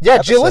 On one of the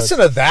episodes. Did you listen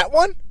to that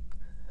one?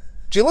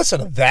 Did you listen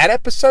to that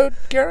episode,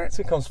 Garrett?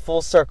 It comes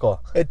full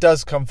circle. It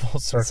does come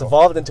full circle. It's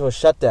evolved into a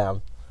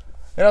shutdown.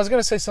 And I was going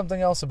to say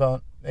something else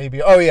about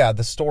AB. Oh, yeah,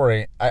 the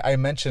story. I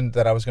mentioned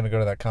that I was going to go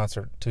to that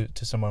concert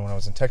to someone when I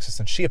was in Texas,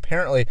 and she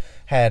apparently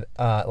had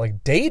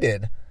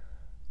dated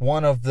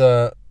one of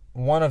the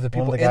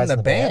people in the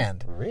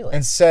band. Really?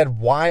 And said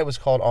why it was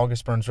called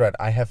August Burns Red.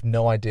 I have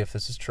no idea if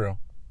this is true.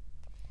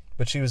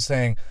 But she was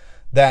saying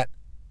that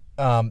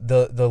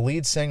the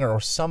lead singer or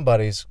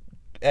somebody's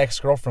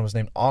ex-girlfriend was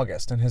named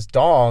August, and his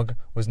dog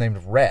was named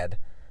Red.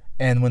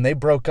 And when they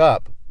broke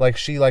up,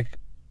 she lit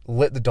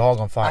the dog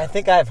on fire. I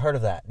think I've heard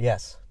of that,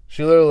 yes.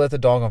 She literally lit the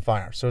dog on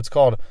fire. So it's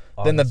called,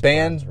 August then the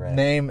band Burns Red.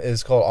 name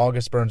is called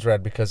August Burns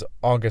Red because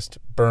August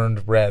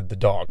burned red the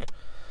dog.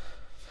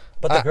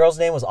 But the girl's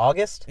name was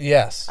August?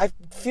 Yes. I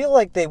feel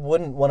like they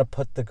wouldn't want to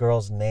put the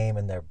girl's name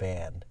in their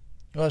band.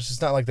 Well, it's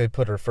just not like they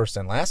put her first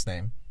and last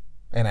name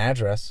and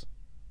address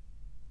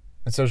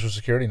and social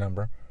security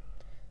number.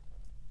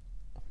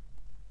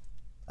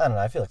 I don't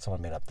know. I feel like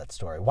someone made up that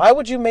story. Why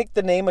would you make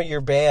the name of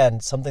your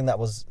band something that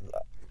was...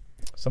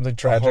 something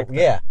tragic?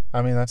 Yeah.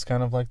 I mean, that's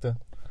kind of like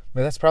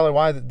that's probably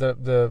why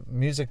the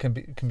music can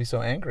be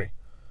so angry.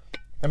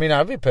 I mean,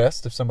 I'd be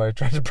pissed if somebody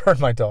tried to burn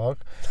my dog.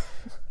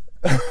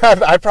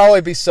 I'd probably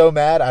be so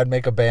mad I'd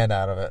make a band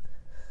out of it.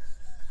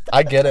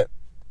 I get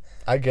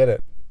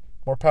it.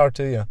 More power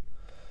to you.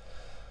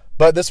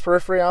 But this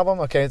Periphery album,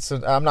 okay, so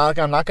I'm not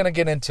going to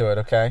get into it,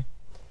 okay?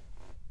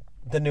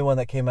 The new one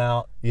that came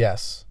out?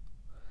 Yes.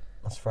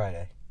 Last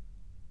Friday.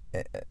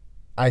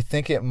 I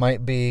think it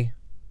might be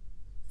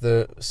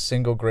the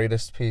single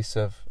greatest piece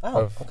of...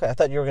 okay. I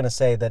thought you were going to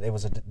say that it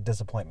was a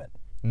disappointment.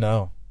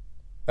 No.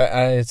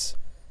 It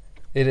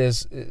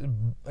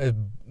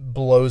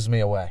blows me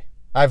away.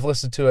 I've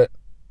listened to it.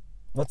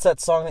 What's that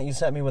song that you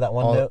sent me with that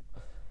one note?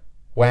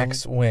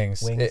 Wax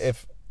Wings.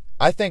 If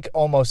I think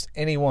almost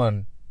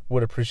anyone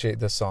would appreciate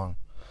this song.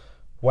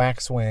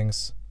 Wax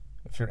Wings,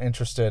 if you're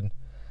interested.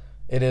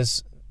 It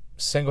is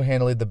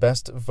single-handedly the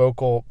best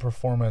vocal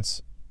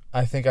performance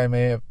I think I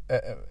may have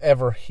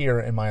ever hear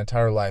in my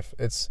entire life.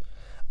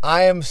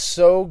 I am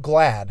so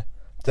glad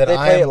that Did they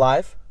play it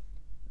live?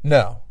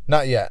 No,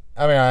 not yet.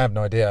 I mean, I have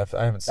no idea.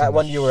 I haven't seen that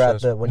when you were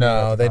at the.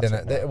 No, they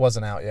didn't. It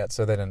wasn't out yet,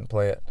 so they didn't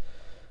play it.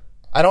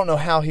 I don't know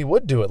how he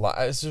would do it live.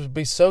 It would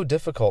be so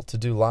difficult to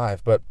do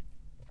live. But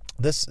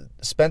this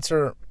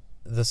Spencer,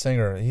 the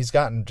singer, he's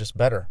gotten just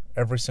better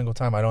every single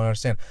time. I don't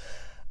understand.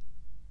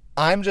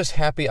 I'm just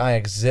happy I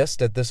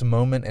exist at this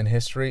moment in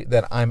history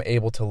that I'm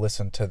able to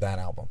listen to that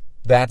album.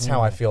 That's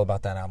how I feel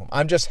about that album.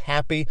 I'm just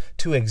happy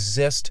to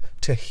exist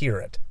to hear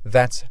it.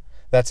 That's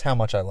how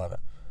much I love it.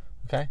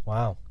 Okay?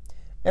 Wow.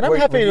 And I'm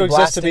happy to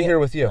exist to be here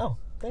with you. Oh,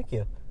 thank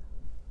you.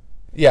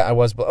 Yeah, I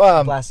was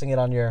blasting it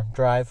on your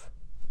drive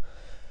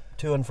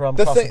to and from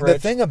across the bridge. The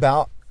thing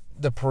about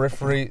the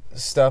Periphery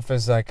stuff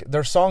is like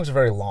their songs are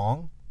very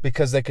long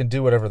because they can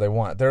do whatever they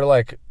want. They're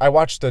like, I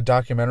watched a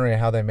documentary of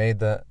how they made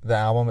the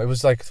album. It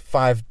was like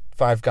five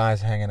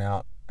guys hanging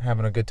out,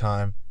 having a good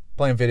time,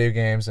 playing video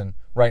games and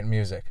writing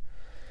music.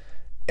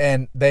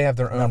 And they have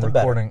their own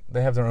recording.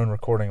 They have their own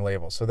recording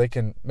label, so they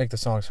can make the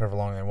songs however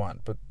long they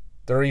want. But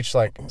they're each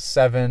like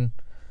 7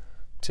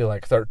 to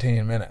like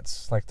 13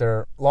 minutes. Like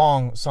they're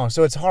long songs,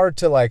 so it's hard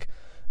to like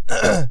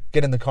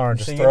get in the car and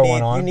just throw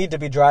one on. You need to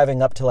be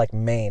driving up to like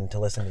Maine to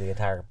listen to the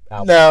entire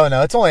album.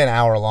 No, it's only an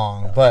hour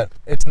long, but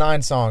it's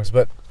 9 songs.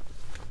 But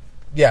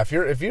yeah, if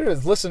you're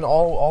listen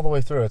all the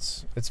way through,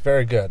 it's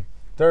very good.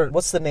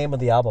 What's the name of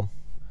the album?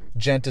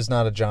 Gent is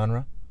not a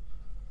genre.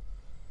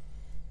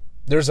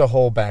 There's a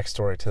whole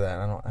backstory to that.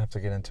 I don't have to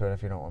get into it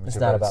if you don't want me to. It's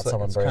not about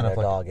someone burning their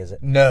dog, is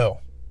it? No.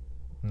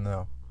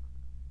 That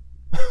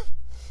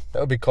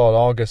would be called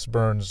August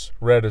Burns'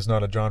 Red is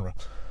not a genre.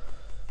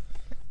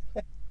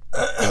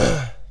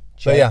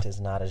 Gent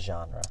is not a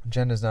genre.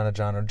 Gent is not a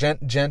genre.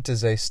 Gent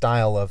is a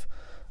style of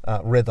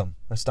rhythm,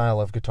 a style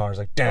of guitars,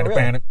 like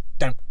like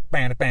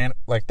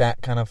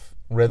that kind of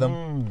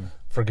rhythm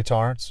for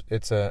guitar.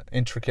 It's a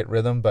intricate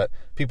rhythm, but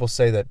people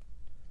say that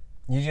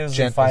you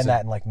usually find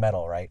that in like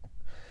metal, right?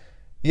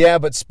 Yeah,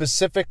 but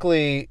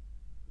specifically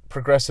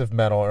progressive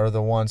metal are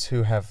the ones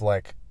who have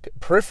like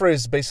Periphery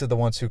is basically the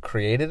ones who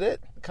created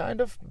it, kind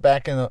of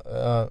back in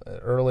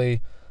the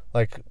early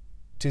like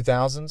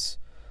 2000s.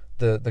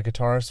 The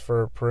guitarist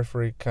for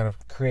Periphery kind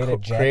of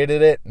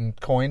created it and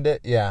coined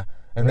it. Yeah,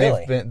 and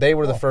really? they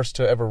were the first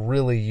to ever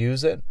really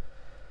use it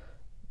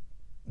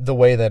the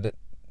way that it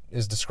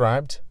is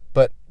described.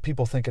 But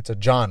people think it's a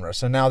genre,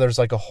 so now there's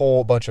like a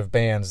whole bunch of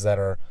bands that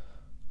are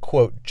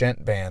quote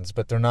gent bands,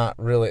 but they're not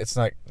really. It's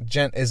like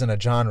gent isn't a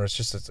genre. It's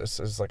just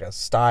it's like a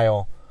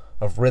style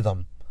of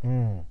rhythm.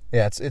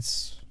 Yeah,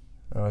 it's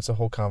a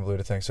whole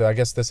convoluted thing. So I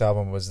guess this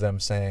album was them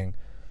saying,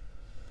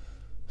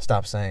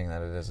 stop saying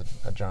that it is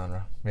a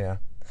genre. Yeah,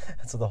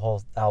 that's what the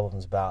whole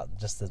album's about.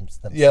 Just them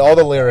yeah, all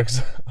the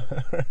lyrics.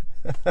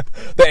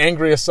 The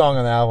angriest song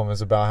on the album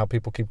is about how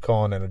people keep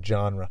calling it a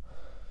genre.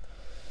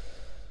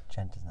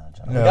 Gent is not a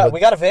genre. We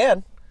got a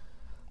van.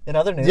 In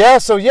other news, yeah.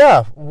 So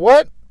yeah,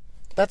 what?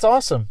 That's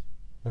awesome.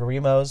 The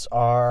Remos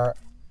are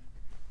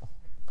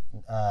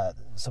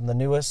some of the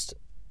newest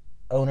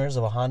owners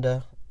of a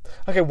Honda.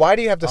 Okay, why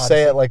do you have to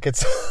say it like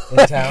it's in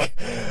town?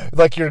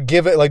 Like you're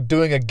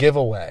doing a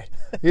giveaway.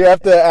 You have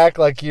to act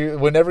like you.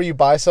 Whenever you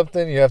buy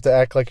something, you have to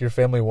act like your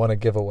family won a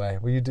giveaway.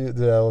 Well, you do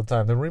that all the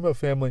time. The Remo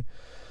family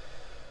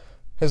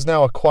has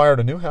now acquired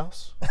a new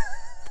house.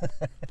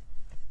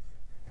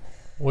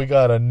 We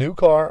got a new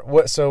car.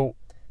 What? So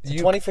it's a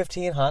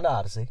 2015 Honda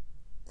Odyssey.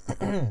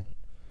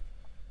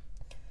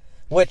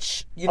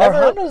 Which you are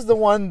never. Hondas the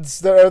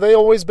ones that are they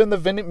always been the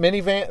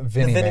minivan?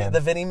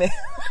 The Vinnie Man.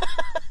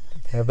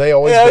 Have they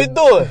always? Hey, been...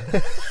 how you doing?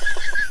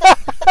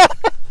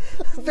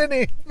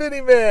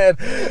 Vinnie Man.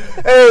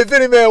 Hey,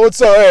 Vinnie Man,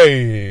 what's up?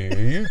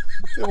 Hey,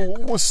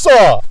 what's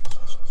up?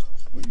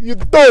 You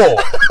doing?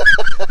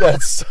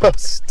 That's so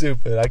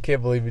stupid. I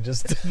can't believe you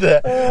just did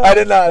that. I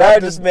did not.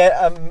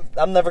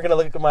 I'm never gonna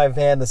look at my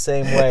van the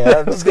same way.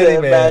 I'm just gonna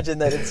imagine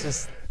that it's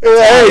just.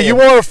 Hey, you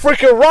want a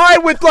freaking ride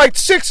with like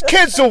 6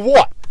 kids or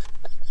what?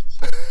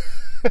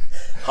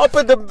 Hop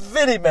in the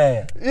Vinnie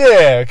Man.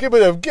 Yeah, get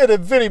a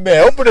Vinnie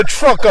Man. Open the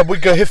trunk up. We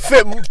can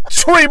fit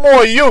 3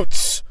 more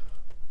utes.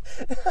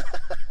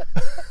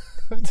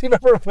 Do you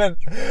remember when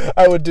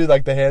I would do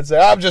like the hand say,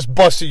 I'm just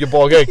busting your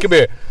ball. Hey, come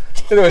here.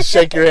 And it would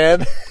shake your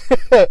hand.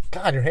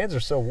 God, your hands are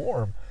so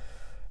warm.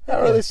 How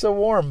are they so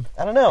warm?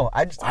 I don't know.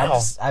 I've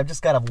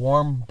just got a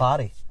warm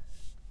body.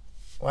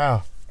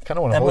 Wow. I kind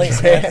of want to hold your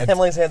hand.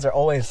 Emily's hands are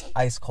always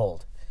ice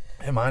cold.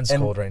 Yeah, mine's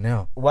cold right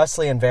now.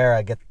 Wesley and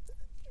Vera get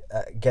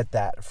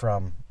that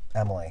from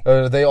Emily.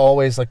 They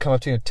always like come up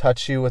to you and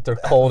touch you with their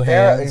cold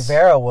hands.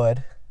 Vera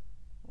would.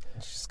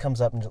 She just comes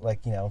up and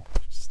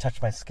just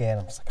touch my skin.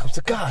 I'm just like, oh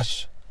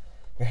gosh,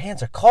 your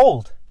hands are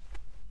cold.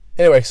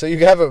 Anyway, so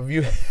you have a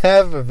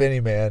Vinnie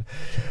Man,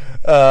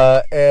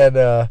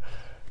 and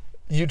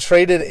you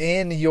traded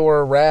in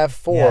your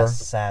RAV4.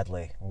 Yes,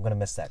 sadly, I'm gonna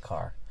miss that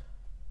car.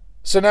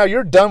 So now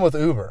you're done with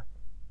Uber.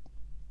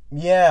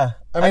 Yeah,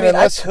 I mean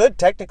I could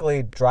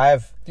technically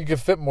drive. You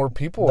could fit more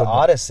people. The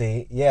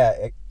Odyssey,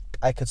 yeah,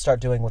 I could start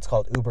doing what's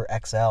called Uber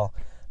XL,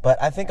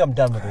 but I think I'm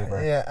done with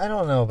Uber. Yeah, I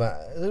don't know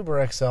about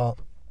Uber XL.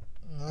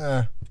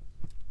 I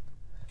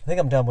think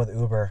I'm done with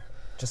Uber,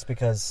 just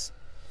because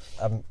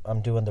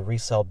I'm doing the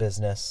resale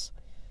business,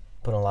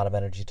 putting a lot of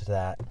energy to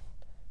that.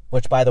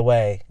 Which, by the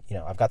way,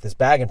 I've got this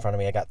bag in front of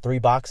me. I got 3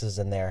 boxes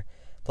in there,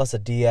 plus a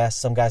DS.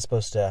 Some guy's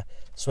supposed to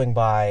swing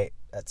by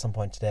at some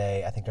point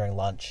today, I think during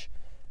lunch,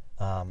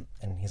 and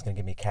he's going to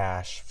give me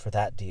cash for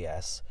that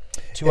DS.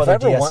 If I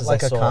ever want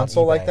like a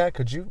console like that,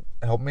 could you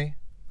help me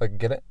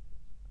get it?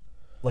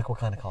 Like what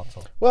kind of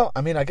console? Well,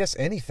 I mean, I guess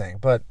anything,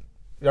 but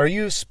are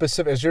you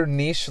specific? Is your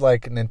niche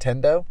like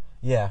Nintendo?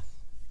 Yeah.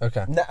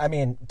 Okay. No, I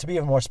mean, to be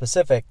even more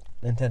specific,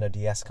 Nintendo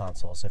DS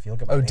console. So if you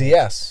look at my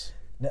DS.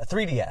 No,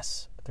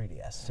 3DS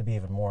to be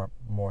even more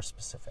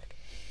specific.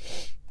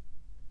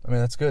 I mean,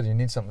 that's good. You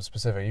need something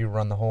specific. You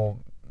run the whole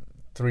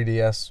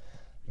 3DS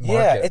market.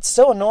 Yeah, it's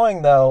so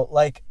annoying though.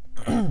 Like,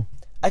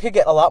 I could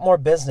get a lot more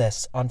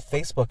business on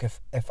Facebook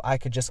if I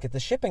could just get the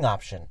shipping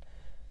option.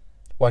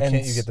 Why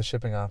can't you get the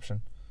shipping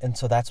option? And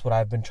so that's what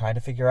I've been trying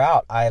to figure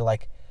out. I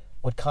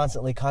would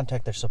constantly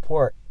contact their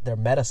support. Their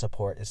meta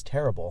support is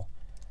terrible.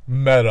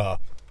 Meta.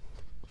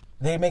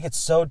 They make it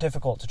so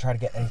difficult to try to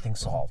get anything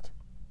solved.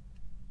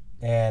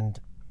 And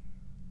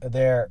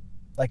they're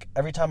like,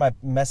 every time I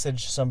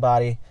message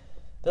somebody,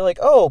 they're like,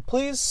 oh,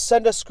 please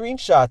send us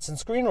screenshots and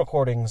screen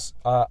recordings,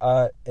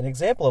 an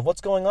example of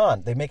what's going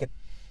on. They make it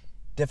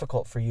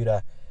difficult for you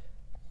to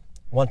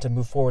want to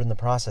move forward in the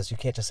process. You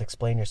can't just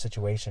explain your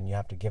situation. You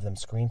have to give them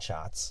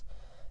screenshots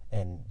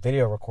and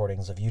video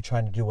recordings of you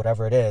trying to do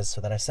whatever it is. So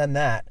then I send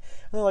that.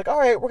 And they're like, all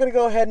right, we're going to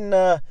go ahead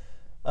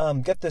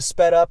and get this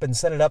sped up and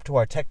send it up to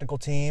our technical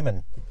team.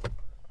 And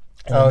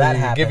then that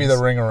happens. Give you the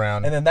ring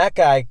around. And then that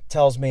guy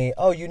tells me,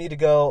 oh, you need to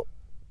go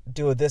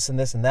do this and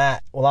this and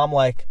that. Well, I'm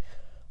like,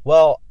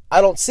 well,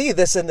 I don't see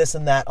this and this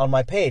and that on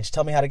my page.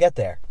 Tell me how to get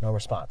there. No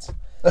response.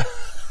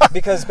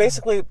 Because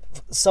basically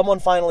someone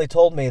finally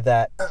told me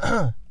that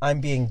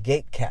I'm being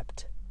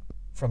gatekept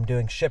from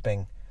doing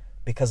shipping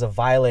because of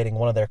violating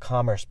one of their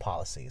commerce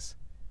policies.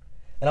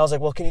 And I was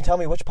like, well, can you tell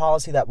me which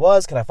policy that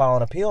was? Can I file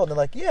an appeal? And they're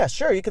like, yeah,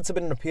 sure, you can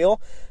submit an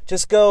appeal.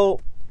 Just go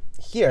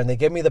here. And they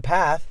give me the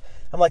path.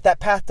 I'm like, that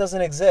path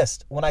doesn't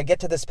exist. When I get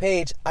to this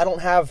page, I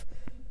don't have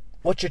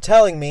what you're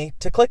telling me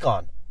to click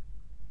on.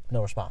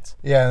 No response.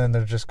 Yeah, and then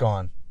they're just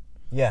gone.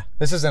 Yeah.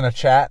 This is in a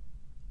chat?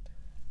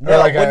 No,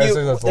 like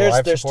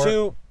there's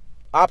two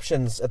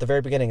options at the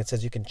very beginning. It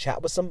says you can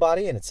chat with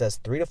somebody, and it says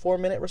 3 to 4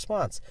 minute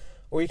response.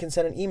 Or you can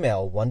send an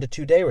email, 1 to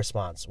 2 day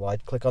response. Well,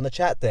 I'd click on the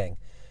chat thing.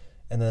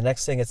 And then the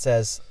next thing it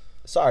says,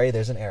 sorry,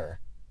 there's an error.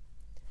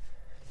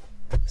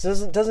 So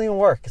it doesn't even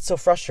work. It's so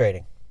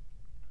frustrating.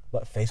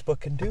 But Facebook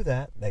can do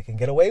that. They can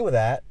get away with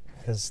that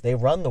because they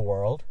run the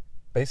world.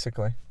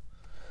 Basically.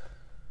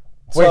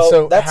 Wait,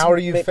 so how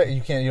do you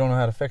you don't know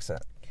how to fix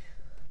it?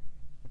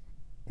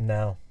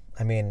 No.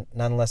 I mean,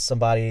 not unless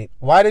somebody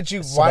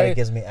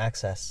gives me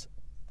access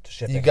to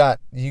shipping.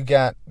 You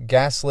got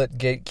gaslit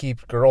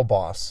gatekeep girl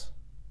boss.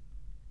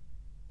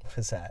 What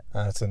is that?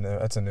 That's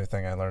a new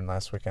thing I learned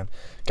last weekend.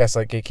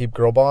 Gaslight gatekeep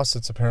girl boss.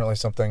 It's apparently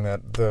something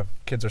that the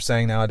kids are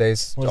saying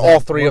nowadays. All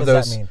three of those.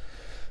 What does that mean?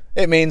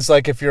 It means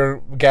like if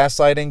you're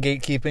gaslighting,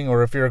 gatekeeping,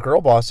 or if you're a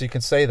girl boss, you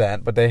can say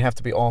that, but they have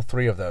to be all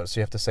three of those.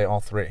 You have to say all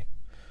three.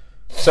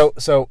 So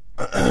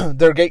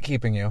they're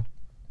gatekeeping you.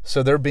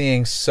 So they're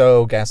being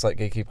so gaslight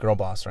gatekeep girl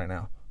boss right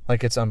now.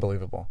 Like, it's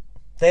unbelievable.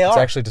 They are. It's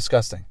actually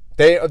disgusting.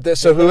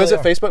 So who is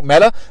it? Facebook?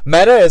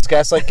 Meta is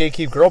gaslight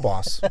gatekeep girl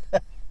boss.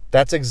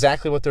 That's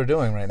exactly what they're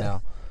doing right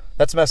now.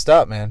 That's messed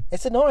up, man.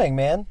 It's annoying,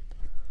 man.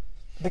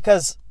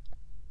 Because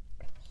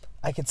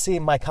I could see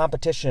my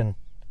competition,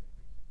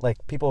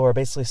 like people who are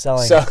basically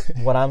selling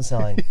what I'm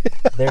selling.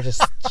 They're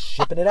just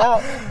shipping it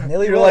out.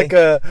 You're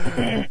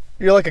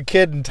like a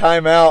kid in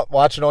timeout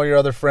watching all your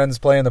other friends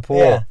play in the pool.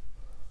 Yeah.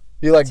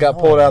 You got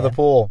pulled out of the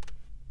pool.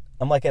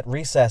 I'm like at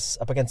recess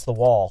up against the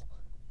wall.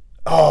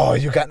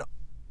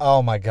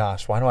 Oh my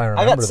gosh, why do I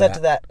remember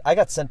that? I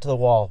got sent to the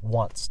wall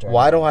once.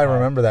 Why do I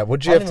remember that?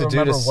 What'd you have to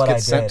do to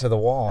get sent to the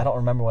wall? I don't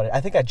remember I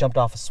think I jumped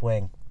off a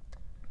swing.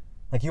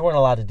 Like, you weren't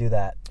allowed to do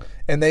that.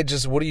 And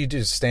what do you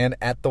do? Stand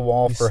at the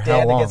wall for how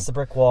long? Stand against the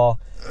brick wall.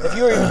 If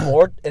you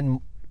were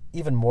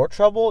even more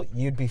trouble,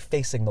 you'd be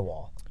facing the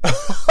wall.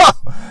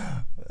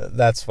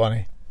 That's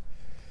funny.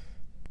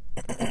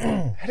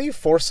 How do you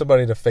force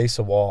somebody to face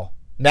a wall?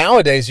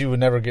 Nowadays, you would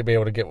never be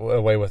able to get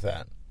away with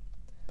that.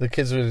 The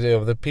kids would,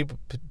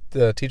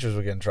 the teachers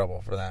would get in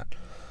trouble for that.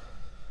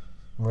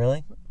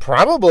 Really?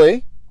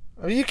 Probably.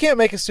 I mean, you can't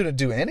make a student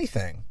do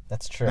anything.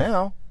 That's true.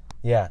 Now.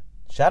 Yeah.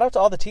 Shout out to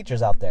all the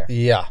teachers out there.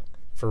 Yeah,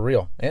 for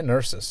real. And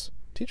nurses.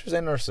 Teachers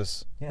and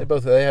nurses. Yeah.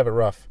 They have it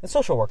rough. And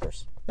social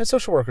workers.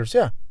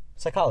 Yeah.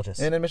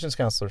 Psychologists. And admissions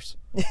counselors.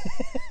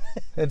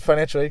 And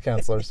financial aid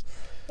counselors.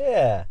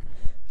 Yeah.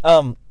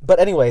 But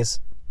anyways,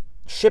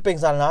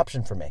 shipping's not an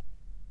option for me.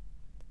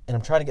 And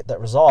I'm trying to get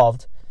that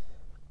resolved,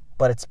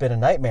 but it's been a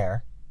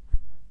nightmare.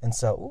 And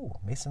so,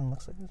 Mason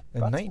looks like he's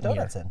brought some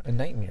donuts in. A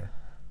nightmare.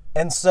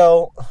 And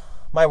so,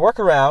 my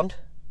workaround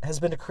has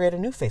been to create a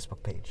new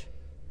Facebook page.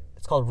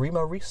 It's called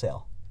Remo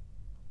Resale.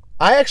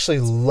 I actually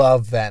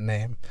love that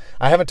name.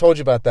 I haven't told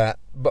you about that,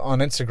 but on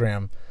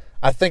Instagram,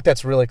 I think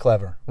that's really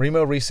clever.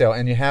 Remo Resale,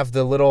 and you have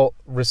the little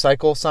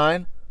recycle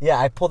sign. Yeah,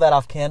 I pulled that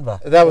off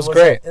Canva. That was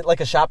great. Like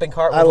a shopping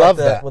cart. I love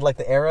that. With like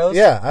the arrows.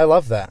 Yeah, I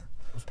love that.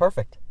 It was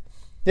perfect.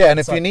 Yeah,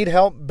 and if you need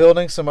help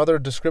building some other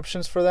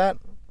descriptions for that,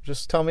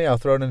 just tell me. I'll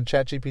throw it in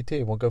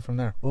ChatGPT. We'll go from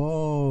there.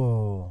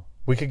 Ooh.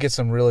 We could get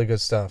some really good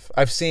stuff.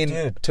 I've seen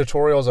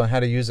tutorials on how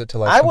to use it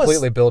to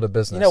completely build a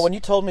business. You know, when you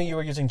told me you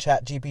were using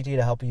ChatGPT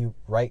to help you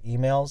write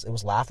emails, it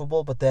was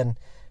laughable. But then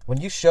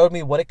when you showed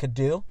me what it could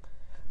do,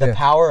 the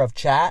power of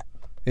chat.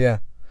 Yeah.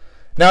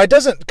 Now, it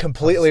doesn't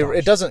completely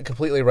write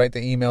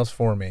the emails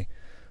for me.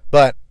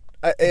 But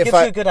it gives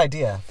you a good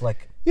idea.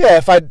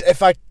 Yeah,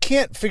 if I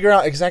can't figure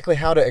out exactly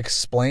how to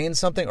explain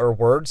something or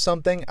word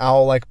something,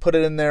 I'll like put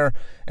it in there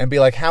and be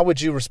like, how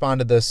would you respond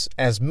to this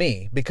as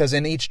me? Because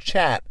in each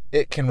chat,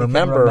 it can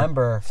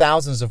remember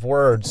thousands of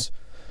words.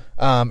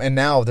 And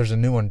now there's a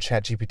new one,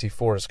 ChatGPT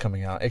 4 is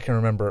coming out. It can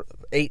remember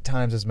 8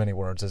 times as many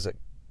words as it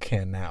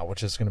can now,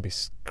 which is going to be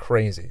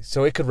crazy.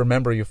 So it could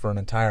remember you for an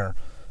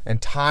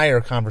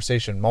entire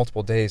conversation,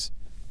 multiple days.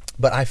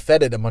 But I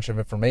fed it a bunch of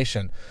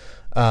information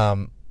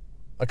a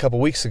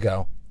couple weeks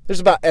ago. There's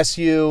about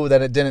SU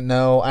that it didn't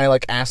know. I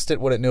like asked it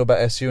what it knew about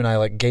SU, and I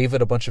like gave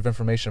it a bunch of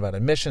information about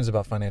admissions,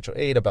 about financial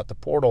aid, about the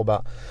portal,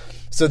 about.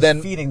 So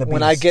then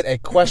when I get a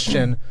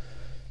question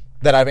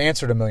that I've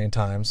answered a million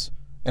times,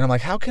 and I'm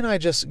like, how can I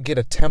just get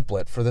a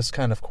template for this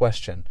kind of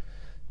question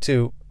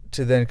to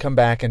then come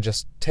back and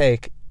just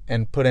take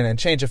and put in and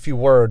change a few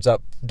words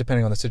up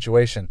depending on the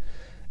situation,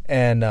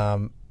 and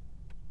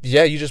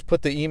yeah, you just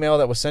put the email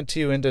that was sent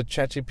to you into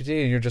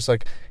ChatGPT, and you're just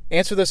like,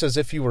 answer this as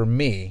if you were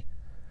me.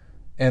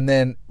 And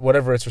then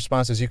whatever its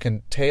response is, you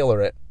can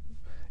tailor it.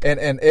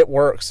 And it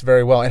works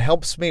very well. It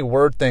helps me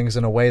word things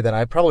in a way that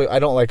I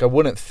don't like. I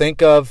wouldn't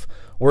think of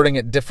wording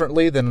it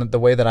differently than the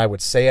way that I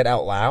would say it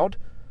out loud.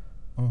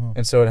 Mm-hmm.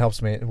 And so it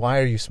helps me. Why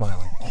are you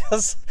smiling?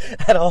 Because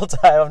at all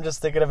time I'm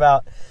just thinking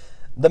about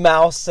the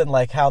mouse and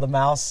like how the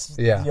mouse,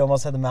 yeah. You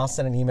almost had the mouse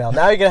send an email.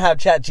 Now you're going to have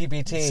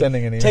ChatGPT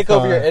sending an email. Take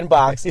over your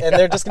inbox, yeah. And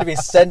they're just going to be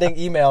sending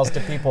emails to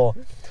people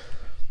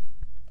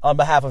on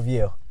behalf of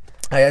you.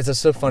 It's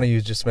so funny you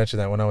just mentioned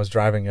that. When I was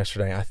driving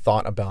yesterday, I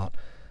thought about,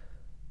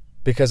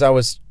 because I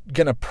was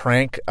gonna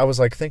prank. I was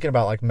like thinking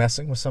about like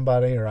messing with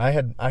somebody, or I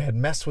had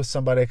messed with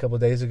somebody a couple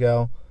of days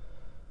ago,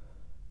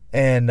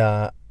 and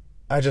I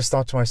just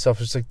thought to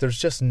myself, it's like there's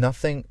just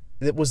nothing.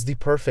 It was the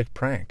perfect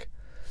prank.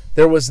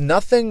 There was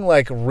nothing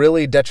like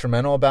really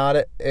detrimental about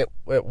it. It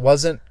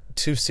wasn't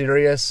too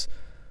serious.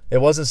 It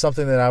wasn't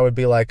something that I would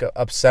be like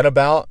upset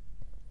about.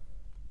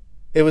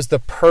 It was the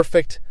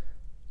perfect,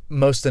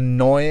 most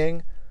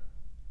annoying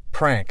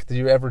prank that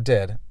you ever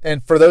did.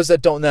 And for those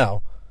that don't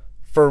know,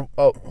 for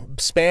a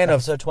span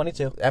of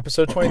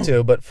episode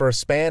 22, but for a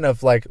span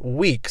of like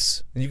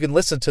weeks, you can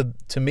listen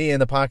to me in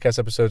the podcast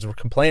episodes. We're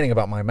complaining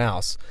about my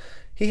mouse.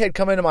 He had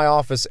come into my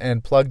office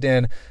and plugged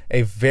in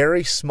a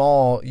very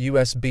small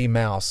USB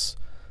mouse.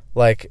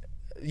 Like,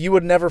 you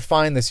would never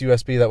find this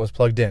USB that was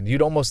plugged in.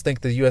 You'd almost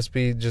think the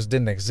USB just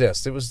didn't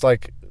exist. It was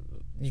like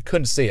you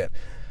couldn't see it.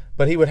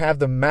 But he would have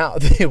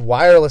the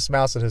wireless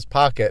mouse in his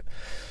pocket,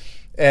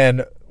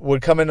 and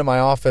would come into my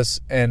office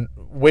and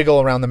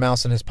wiggle around the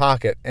mouse in his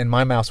pocket, and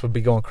my mouse would be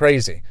going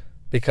crazy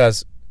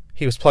because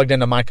he was plugged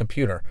into my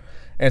computer.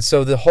 And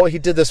so he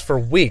did this for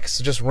weeks,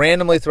 just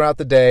randomly throughout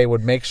the day,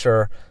 would make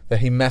sure that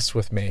he messed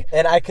with me.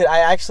 And I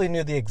actually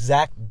knew the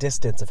exact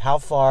distance of how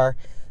far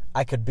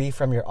I could be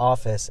from your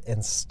office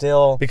and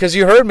still... Because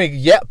you heard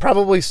me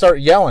probably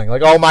start yelling,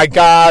 like, oh my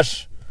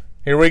gosh,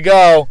 here we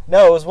go.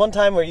 No, it was one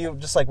time where you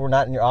just like were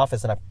not in your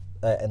office, and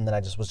then I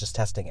was just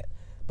testing it.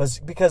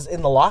 But because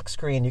in the lock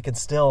screen, you can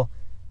still...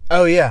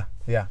 Oh, yeah.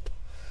 Yeah.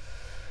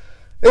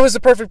 It was a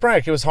perfect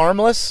prank. It was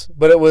harmless,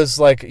 but it was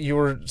like you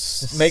were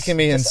making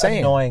me insane.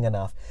 Annoying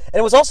enough. And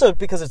it was also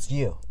because it's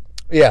you.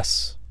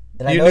 Yes.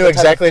 And you knew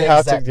exactly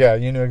how to... Yeah,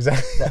 you knew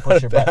exactly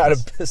how to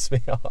piss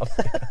me off.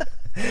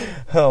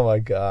 Oh, my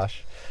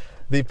gosh.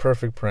 The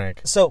perfect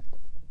prank. So,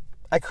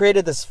 I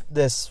created this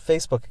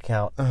Facebook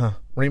account.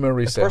 Remo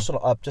Resale.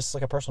 Just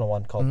like a personal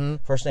one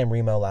called First Name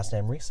Remo, Last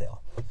Name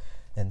Resale.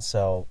 And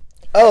so...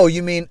 Oh,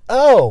 you mean,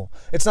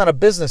 it's not a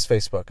business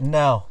Facebook.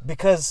 No,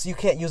 because you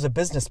can't use a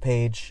business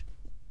page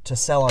to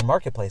sell on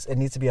Marketplace. It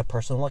needs to be a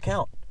personal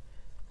account.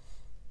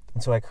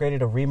 And so I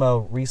created a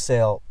Remo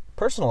Resale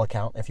personal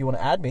account. If you want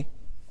to add me,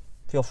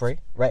 feel free.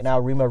 Right now,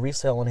 Remo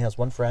Resale only has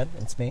one friend,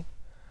 and it's me.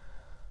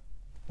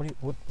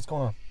 What's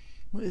going on?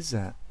 What is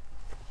that?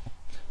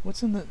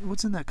 What's in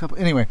that cup?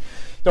 Anyway,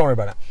 don't worry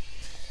about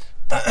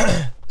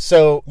it.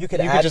 So you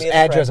could just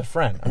add you as a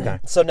friend. Okay.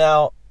 So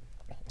now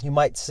you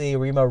might see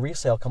Remo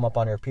Resale come up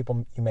on your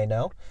people you may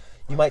know.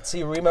 You might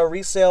see Remo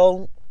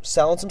Resale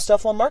selling some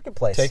stuff on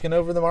Marketplace. Taking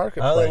over the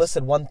Marketplace. I only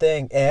listed one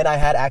thing, and I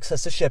had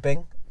access to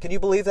shipping. Can you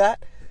believe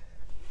that?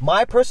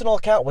 My personal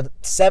account with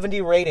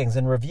 70 ratings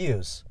and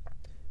reviews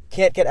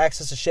can't get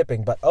access to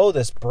shipping, but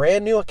this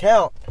brand new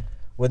account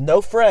with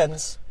no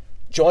friends,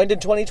 joined in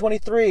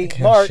 2023,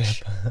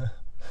 March,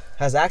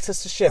 has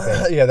access to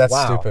shipping. Yeah, that's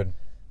stupid.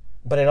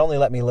 But it only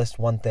let me list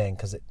one thing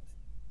because it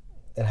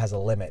has a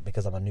limit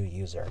because I'm a new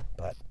user.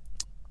 But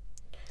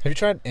have you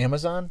tried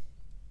Amazon?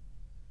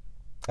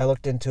 I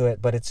looked into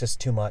it, but it's just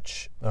too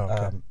much. Oh,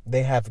 okay.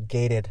 They have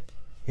gated.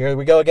 Here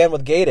we go again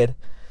with gated.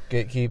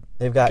 Gatekeep.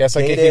 They've got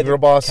gated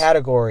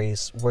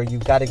categories where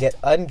you've got to get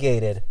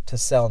ungated to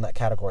sell in that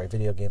category.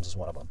 Video games is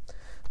one of them.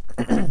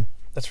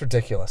 That's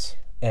ridiculous.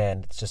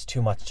 And it's just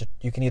too much.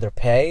 You can either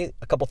pay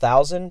a couple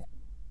 $1,000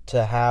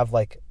 to have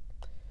like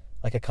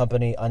a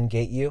company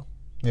ungate you.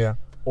 Yeah.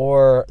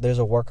 Or there's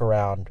a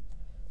workaround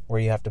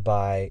where you have to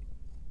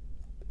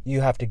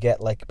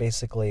get like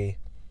basically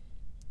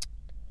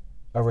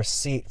a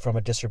receipt from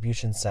a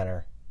distribution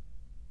center,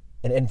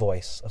 an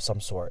invoice of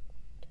some sort,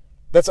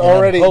 That's And then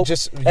already hope-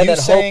 just and you then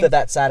saying hope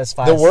that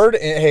satisfies the word.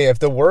 Hey, if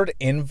the word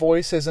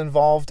invoice is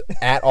involved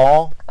at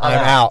all, I'm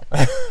out.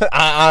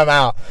 I'm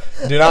out.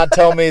 Do not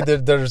tell me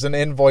that there's an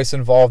invoice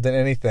involved in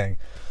anything.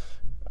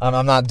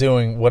 I'm not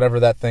doing whatever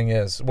that thing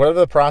is. Whatever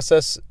the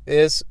process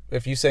is,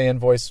 if you say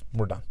invoice,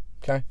 we're done.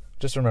 Okay?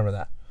 Just remember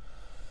that.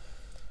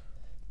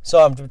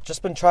 So I've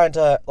just been trying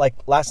to, like,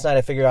 last night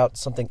I figured out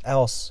something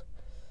else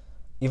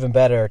even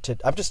better.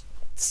 I'm just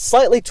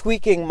slightly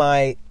tweaking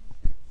my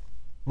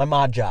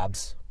mod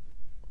jobs.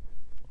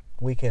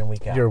 Week in,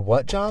 week out. Your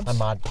what jobs?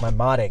 My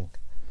modding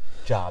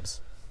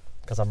jobs.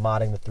 Because I'm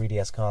modding the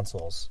 3DS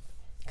consoles.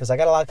 Because I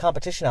got a lot of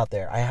competition out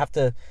there. I have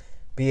to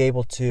be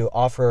able to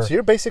offer So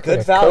you're basically good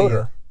a value.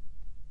 coder.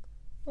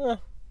 More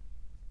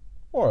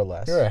or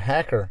less. You're a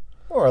hacker.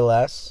 More or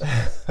less.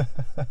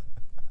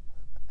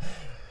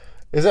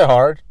 Is it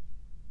hard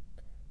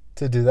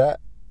to do that?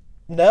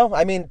 No,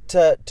 I mean,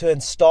 to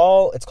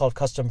install, it's called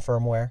custom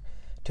firmware.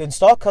 To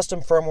install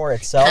custom firmware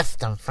itself,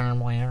 Custom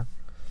firmware.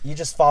 you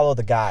just follow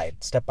the guide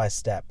step by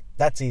step.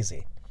 That's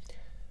easy.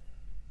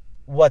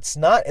 What's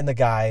not in the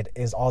guide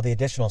is all the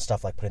additional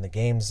stuff, like putting the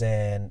games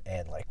in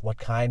and like what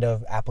kind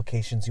of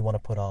applications you want to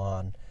put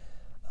on.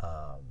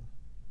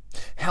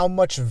 How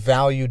much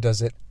value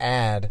does it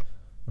add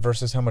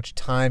versus how much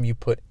time you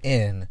put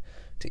in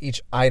to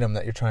each item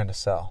that you're trying to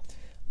sell?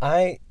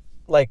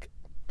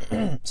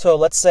 So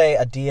let's say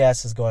a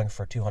DS is going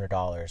for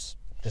 $200,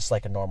 just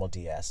like a normal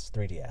DS,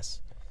 3DS.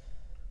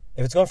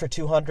 If it's going for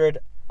 $200,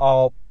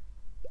 I'll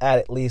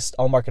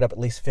mark it up at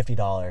least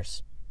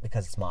 $50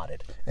 because it's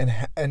modded.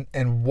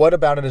 And what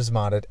about it is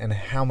modded, and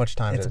how much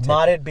time It's does it take?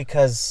 modded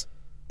because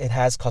it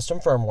has custom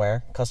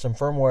firmware. Custom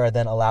firmware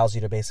then allows you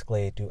to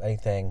basically do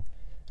anything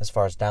as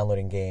far as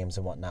downloading games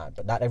and whatnot.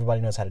 But not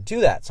everybody knows how to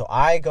do that. So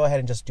I go ahead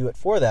and just do it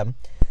for them.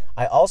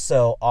 I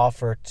also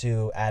offer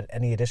to add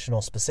any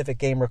additional specific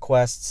game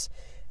requests,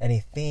 any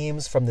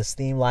themes from this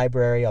theme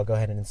library. I'll go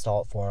ahead and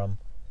install it for them.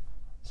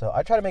 So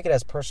I try to make it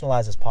as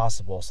personalized as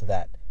possible so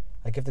that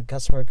I give the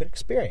customer a good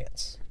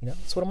experience. You know,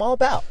 that's what I'm all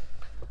about.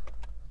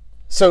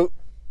 So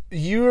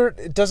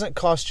it doesn't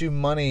cost you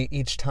money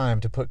each time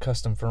to put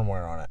custom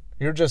firmware on it.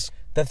 You're just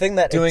The thing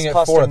that doing it's it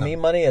for costing them. me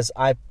money is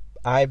I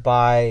have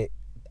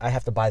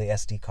to buy the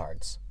SD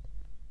cards.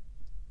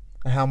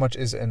 How much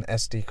is an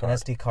SD card? An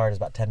SD card is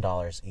about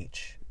 $10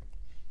 each.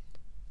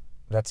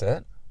 That's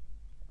it?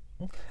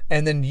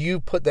 And then you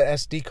put the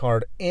SD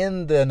card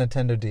in the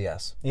Nintendo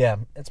DS. Yeah,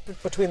 it's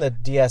between the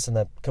DS and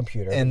the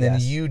computer. And then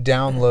yes. you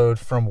download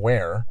from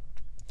where?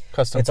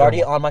 Custom It's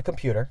already firmware. on my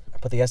computer. I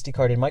put the SD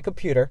card in my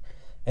computer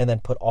and then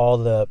put all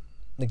the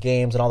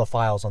games and all the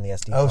files on the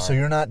SD card. Oh, so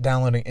you're not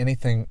downloading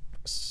anything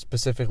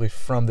specifically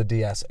from the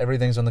DS.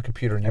 Everything's on the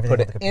computer, and you Everything's put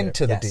on it the computer.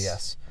 into the Yes.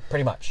 DS.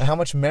 Pretty much. How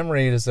much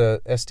memory does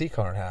a SD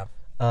card have?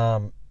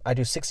 I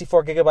do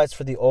 64 gigabytes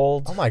for the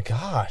old, Oh my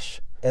gosh,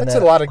 And that's a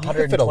then lot of. You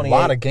can fit a 128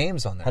 lot of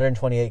games on there.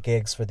 128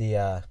 gigs for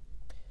the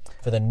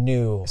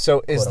new.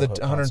 So is the quote-unquote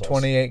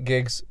 128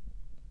 gigs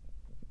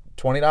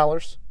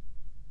 $20?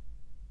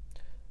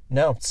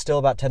 No, it's still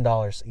about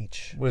 $10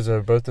 each. Was they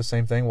both the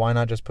same thing? Why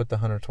not just put the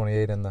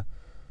 128 in the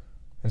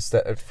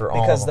instead for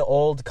all? Because of the them?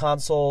 old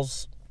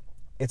consoles,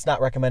 it's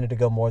not recommended to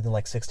go more than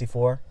like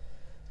 64,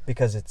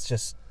 because it's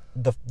just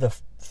the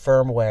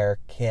firmware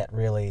can't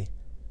really.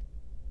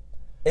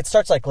 It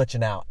starts like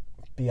glitching out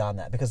beyond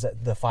that because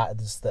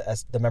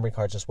the memory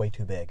card's just way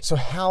too big. So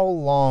how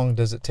long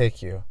does it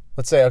take you?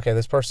 Let's say, okay,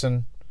 this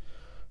person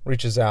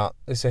reaches out.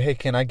 They say, hey,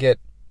 can I get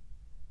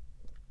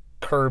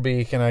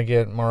Kirby? Can I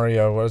get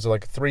Mario? What is it,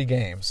 like 3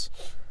 games?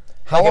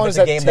 How long does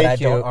that game take that I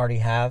you? don't already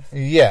have?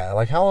 Yeah,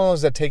 like how long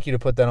does that take you to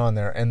put that on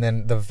there? And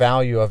then the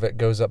value of it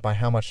goes up by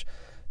how much,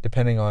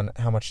 depending on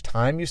how much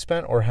time you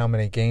spent or how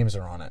many games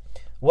are on it.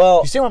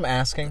 Well, You see what I'm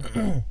asking?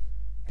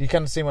 Do you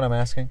kind of see what I'm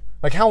asking?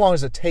 Like how long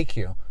does it take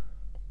you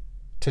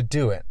to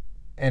do it?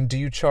 And do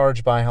you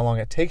charge by how long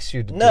it takes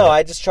you to do it? no,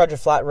 I just charge a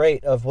flat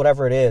rate of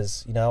whatever it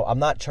is. You know, I'm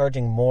not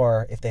charging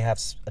more if they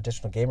have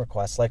additional game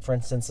requests. Like, for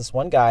instance, this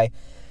one guy,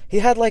 he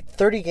had like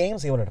 30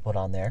 games he wanted to put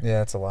on there. Yeah,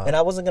 that's a lot. And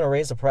I wasn't going to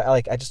raise the price.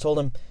 Like, I just told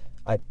him,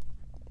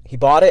 he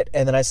bought it,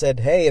 and then I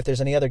said, hey, if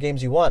there's any other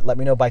games you want, let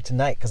me know by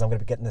tonight, because I'm going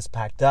to be getting this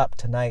packed up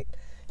tonight.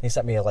 And he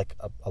sent me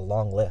a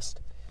long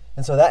list.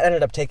 And so that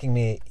ended up taking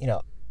me,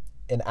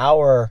 an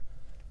hour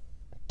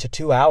to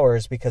 2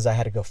 hours, because I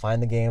had to go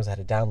find the games, I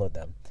had to download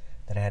them,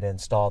 then I had to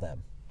install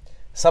them.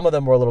 Some of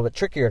them were a little bit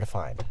trickier to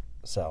find.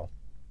 So,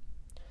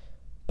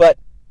 but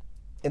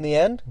in the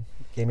end,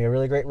 gave me a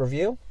really great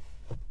review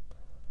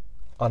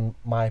on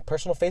my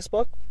personal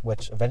Facebook,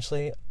 which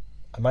eventually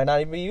I might not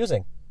even be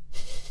using.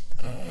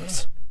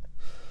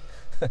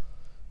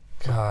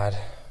 God,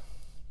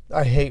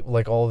 I hate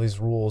like all these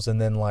rules,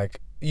 and then like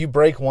you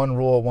break one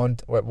rule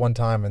at one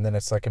time, and then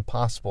it's like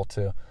impossible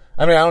to.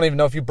 I mean, I don't even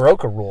know if you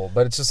broke a rule,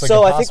 but it's just like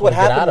so impossible I think what to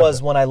get out happened of was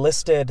it. when I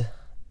listed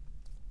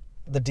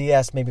the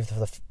DS maybe for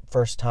the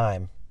first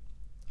time,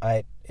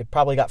 it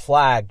probably got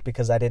flagged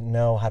because I didn't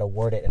know how to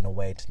word it in a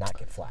way to not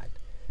get flagged,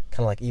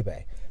 kind of like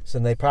eBay. So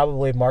they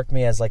probably marked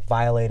me as like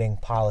violating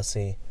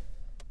policy,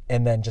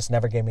 and then just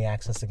never gave me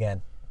access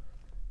again.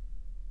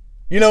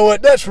 You know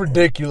what? That's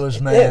ridiculous,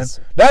 man. Is.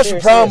 That's Seriously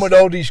the problem is. with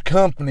all these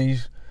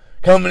companies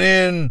coming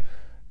in,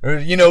 or,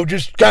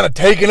 just kind of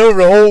taking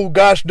over the whole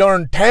gosh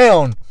darn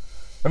town.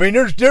 I mean,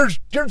 there's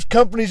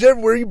companies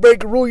everywhere. You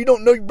break a rule, you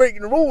don't know you're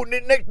breaking the rule, and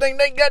then next thing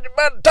they got you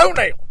by the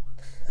toenail.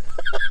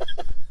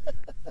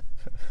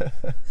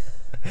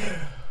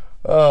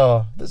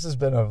 Oh, this has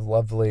been a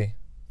lovely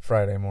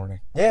Friday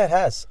morning. Yeah, it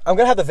has. I'm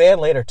going to have the van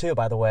later, too,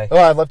 by the way. Oh,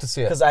 I'd love to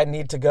see it. Because I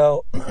need to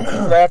go,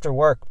 right after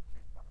work,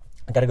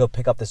 I got to go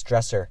pick up this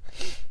dresser.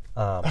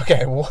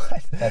 Okay,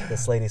 what? That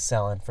this lady's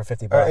selling for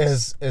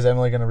 $50. Is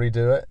Emily going to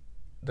redo it,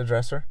 the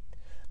dresser?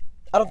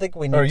 I don't think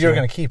we need to. Or you're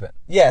going to keep it?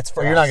 Yeah, it's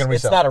for Or you're us. not going to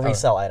resell It's not a it?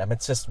 resell item.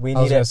 It's just we need it.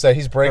 I was going to say,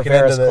 he's breaking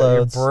Vera's into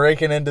clothes. You're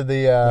breaking into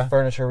the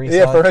Furniture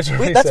resale. Yeah, furniture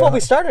resale. That's what we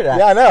started at.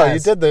 Yeah, I know.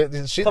 As. You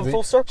did she Come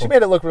full circle. She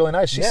made it look really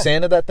nice. She Yeah.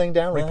 sanded that thing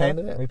down,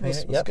 repainted it.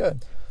 Repainted it. It was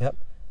good. Yep.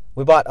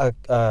 We bought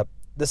the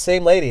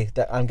same lady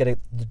that I'm getting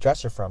the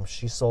dresser from.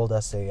 She sold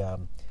us a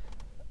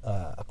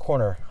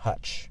corner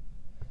hutch.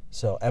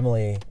 So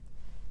Emily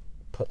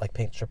put like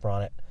paint stripper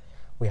on it.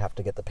 We have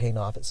to get the paint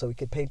off it so we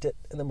could paint it,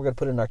 and then we're gonna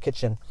put it in our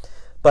kitchen.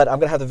 But I'm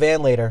gonna have the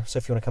van later, so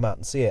if you want to come out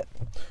and see it,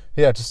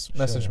 Yeah, just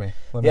message me.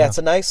 Let me yeah,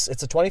 know. it's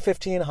a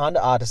 2015 Honda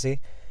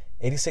Odyssey,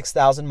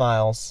 86,000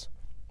 miles.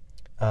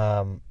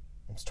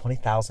 It's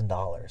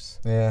 $20,000.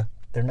 Yeah.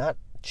 They're not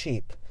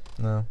cheap.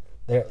 No.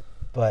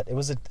 But it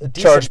was a decent,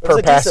 Charge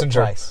per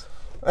passenger. Decent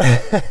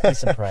price.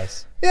 Decent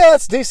price. Yeah,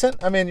 that's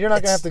decent. I mean, you're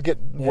not gonna have to get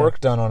work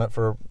done on it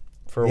for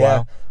a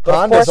while. But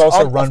Honda's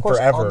also of run course,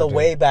 forever. On the dude.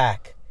 way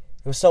back,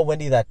 it was so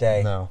windy that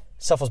day. No.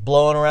 Stuff was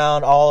blowing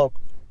around all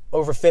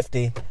over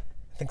 50.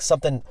 I think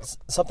something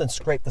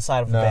scraped the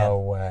side of the van. No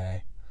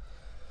way.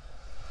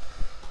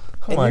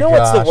 Oh And my you know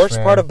what's the gosh, worst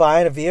man. part of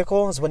buying a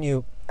vehicle is when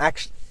you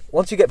actually,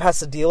 once you get past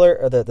the dealer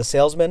or the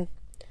salesman,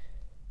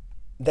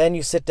 then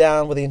you sit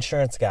down with the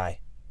insurance guy,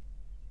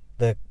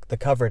 the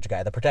coverage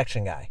guy, the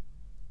protection guy,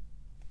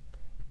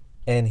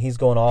 and he's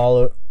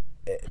going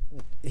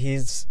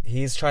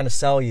he's trying to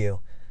sell you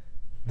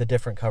the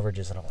different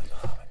coverages, and I'm like,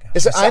 oh my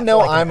god. I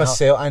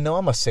know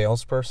I'm a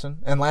salesperson,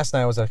 and last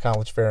night I was at a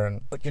college fair,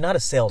 and But you're not a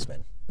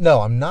salesman.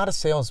 no, I'm not a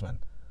salesman.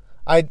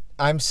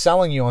 I'm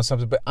selling you on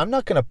something, but I'm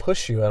not going to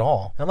push you at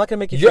all. I'm not going to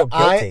make you feel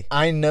guilty.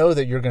 I know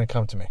that you're going to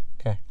come to me.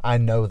 Okay, I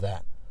know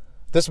that.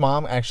 This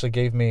mom actually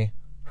gave me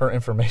her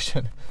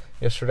information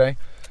yesterday,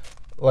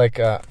 like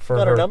for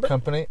Got her her number?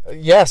 company.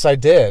 Yes, I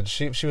did.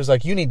 She was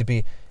like, you need to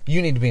be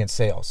in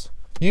sales.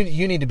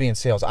 You need to be in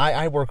sales.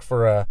 I work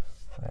for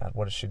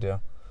what does she do?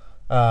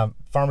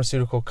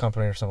 Pharmaceutical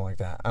company or something like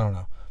that. I don't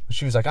know. But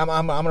she was like, I'm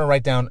going to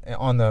write down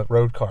on the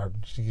road card.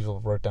 She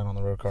wrote down on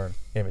the road card,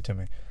 gave it to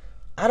me.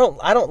 I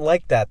don't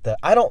like that though.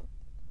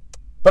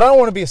 But I don't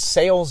want to be a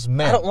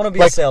salesman. I don't want to be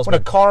like, a salesman.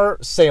 When a car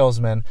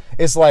salesman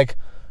is like,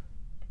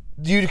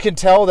 you can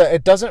tell that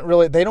it doesn't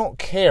really, they don't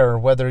care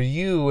whether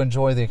you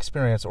enjoy the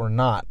experience or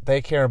not.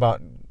 They care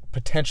about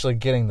potentially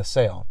getting the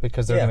sale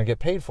because they're going to get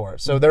paid for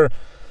it. So they're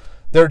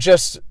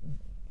just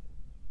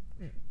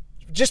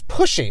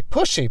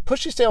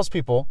pushy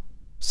salespeople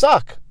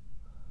suck.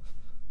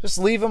 Just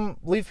leave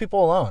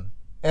people alone.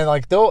 And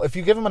like if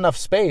you give them enough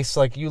space,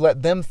 like you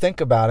let them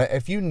think about it.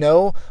 If you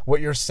know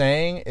what you're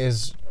saying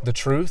is the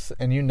truth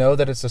and you know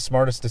that it's the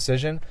smartest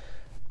decision,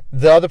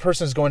 the other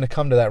person is going to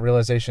come to that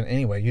realization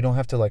anyway. You don't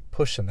have to like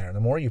push them there.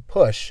 The more you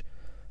push,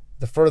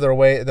 the further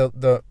away,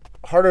 the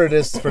harder it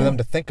is for them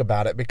to think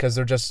about it because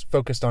they're just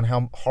focused on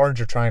how hard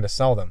you're trying to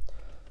sell them.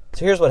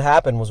 So here's what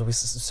happened was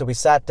we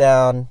sat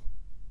down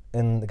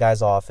in the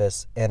guy's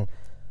office, and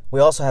we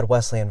also had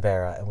Wesley and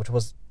Vera, which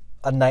was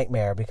a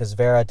nightmare because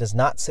Vera does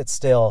not sit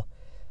still.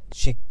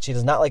 She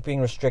does not like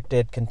being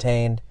restricted,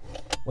 contained.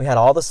 We had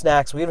all the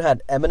snacks. We even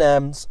had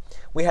M&Ms.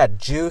 We had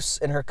juice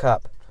in her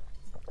cup.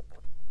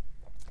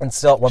 And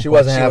still at one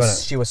point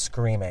she was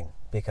screaming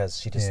because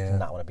she just did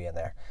not want to be in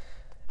there.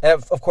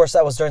 And of course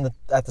that was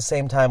at the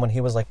same time when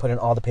he was like putting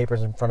all the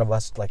papers in front of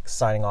us, like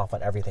signing off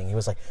on everything. He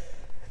was like,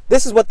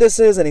 "This is what this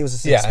is," and he was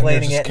just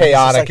explaining it.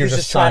 Chaotic. You're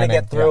just trying to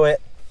get through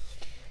it.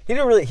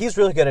 He's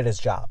really good at his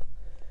job.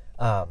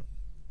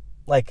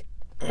 Like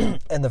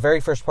in the very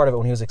first part of it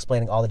when he was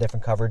explaining all the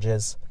different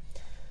coverages,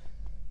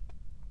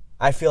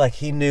 I feel like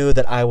he knew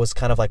that I was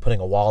kind of like putting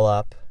a wall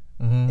up,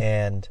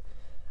 and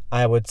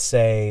I would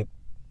say,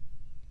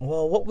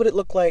 well, what would it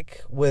look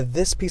like with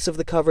this piece of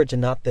the coverage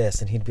and not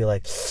this? And he'd be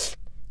like,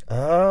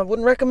 I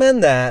wouldn't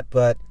recommend that,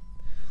 but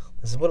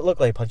this is what it looked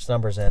like. Punch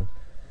numbers in.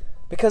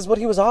 Because what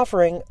he was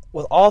offering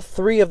with all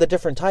three of the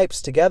different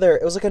types together,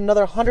 it was like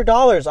another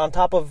 $100 on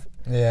top of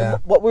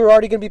what we were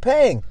already going to be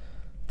paying.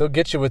 They'll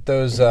get you with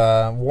those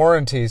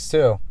warranties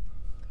too.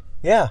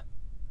 Yeah.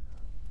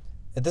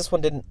 This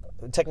one didn't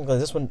have a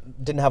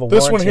warranty.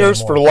 This one here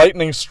is for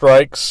lightning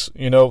strikes.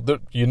 You know,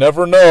 you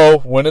never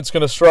know when it's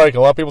going to strike. A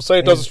lot of people say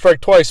it doesn't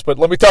strike twice, but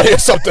let me tell you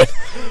something.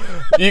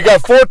 You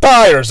got 4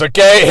 tires,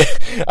 okay?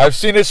 I've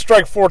seen it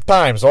strike 4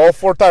 times. All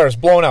 4 tires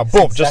blown out.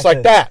 Boom, just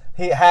like that.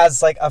 He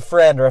has like a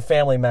friend or a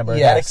family member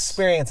that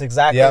experienced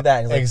exactly that.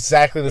 And he's like,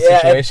 exactly the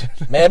situation.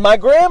 Man, my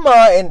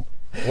grandma, and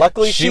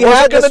luckily she wasn't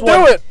had this gonna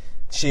one. do it.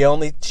 She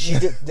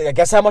did,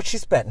 guess how much she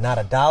spent? Not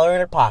 $1 in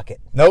her pocket.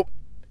 Nope.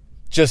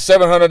 Just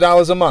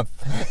 $700 a month.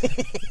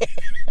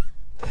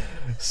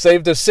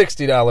 Saved us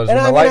 $60 when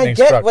the lightning I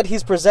get struck. what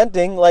he's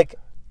presenting, like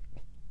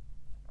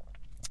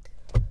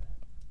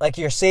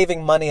you're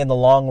saving money in the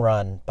long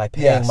run by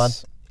paying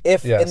month.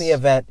 If in the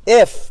event,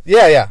 in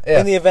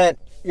the event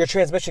your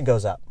transmission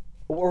goes up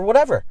or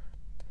whatever,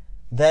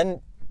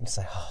 then it's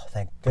like, oh,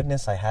 thank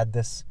goodness I had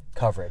this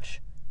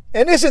coverage.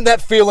 And isn't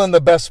that feeling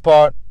the best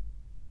part?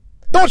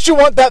 Don't you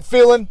want that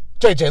feeling?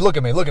 JJ, look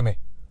at me.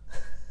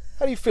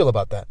 How do you feel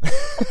about that?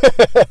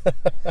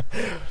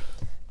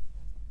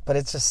 But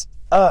it's just,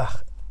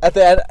 at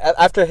the end,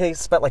 after he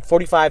spent like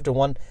 45 to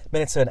 1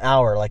 minute to an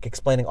hour, like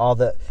explaining all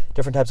the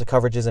different types of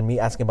coverages and me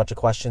asking a bunch of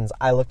questions,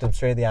 I looked him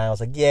straight in the eye. I was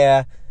like,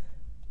 yeah,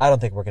 I don't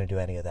think we're going to do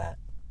any of that.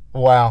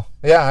 Wow.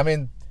 Yeah, I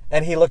mean.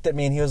 And he looked at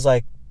me and he was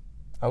like,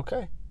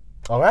 okay.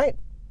 All right.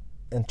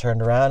 And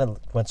turned around and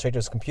went straight to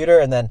his computer.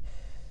 And then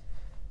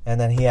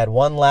he had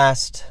one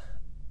last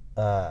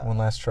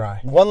try.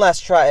 One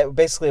last try.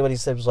 Basically what he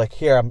said was like,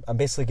 here, I'm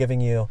basically giving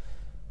you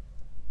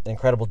an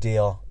incredible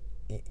deal.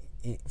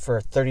 For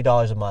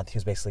 $30 a month, he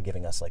was basically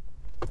giving us like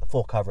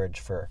full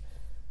coverage for.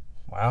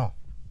 Wow.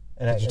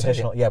 An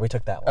additional. Yeah, we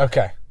took that one.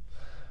 Okay.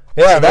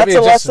 Yeah, so that's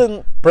a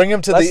lesson. Bring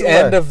them to the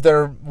end of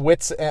their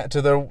wits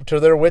to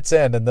their wits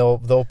end, and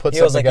they'll put.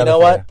 He was like, you know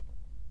what?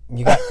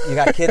 You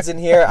got kids in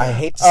here. I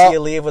hate to see you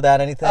leave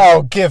without anything.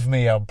 Oh, give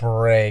me a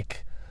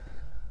break.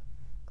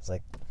 It's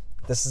like,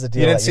 this is a deal.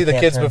 You didn't see the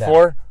kids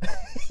before?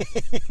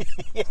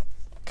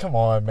 Come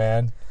on,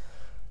 man.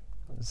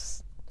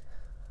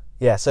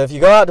 Yeah, so if you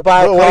go out to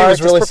buy a car,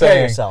 just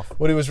prepare yourself.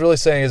 What he was really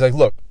saying is like,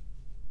 look,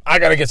 I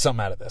got to get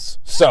something out of this.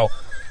 So,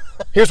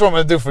 here's what I'm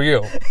going to do for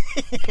you.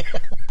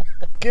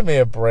 Give me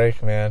a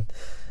break, man.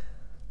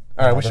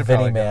 All right, we should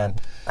Vinnie Man.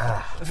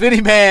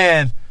 Vinnie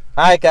Man.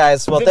 All right,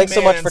 guys. Well, thanks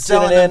so much for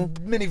tuning in.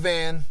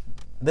 Minivan.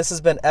 This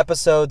has been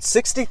episode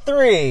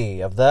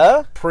 63 of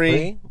the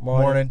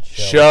Pre-Morning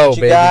Show,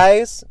 See you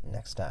guys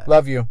next time.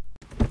 Love you.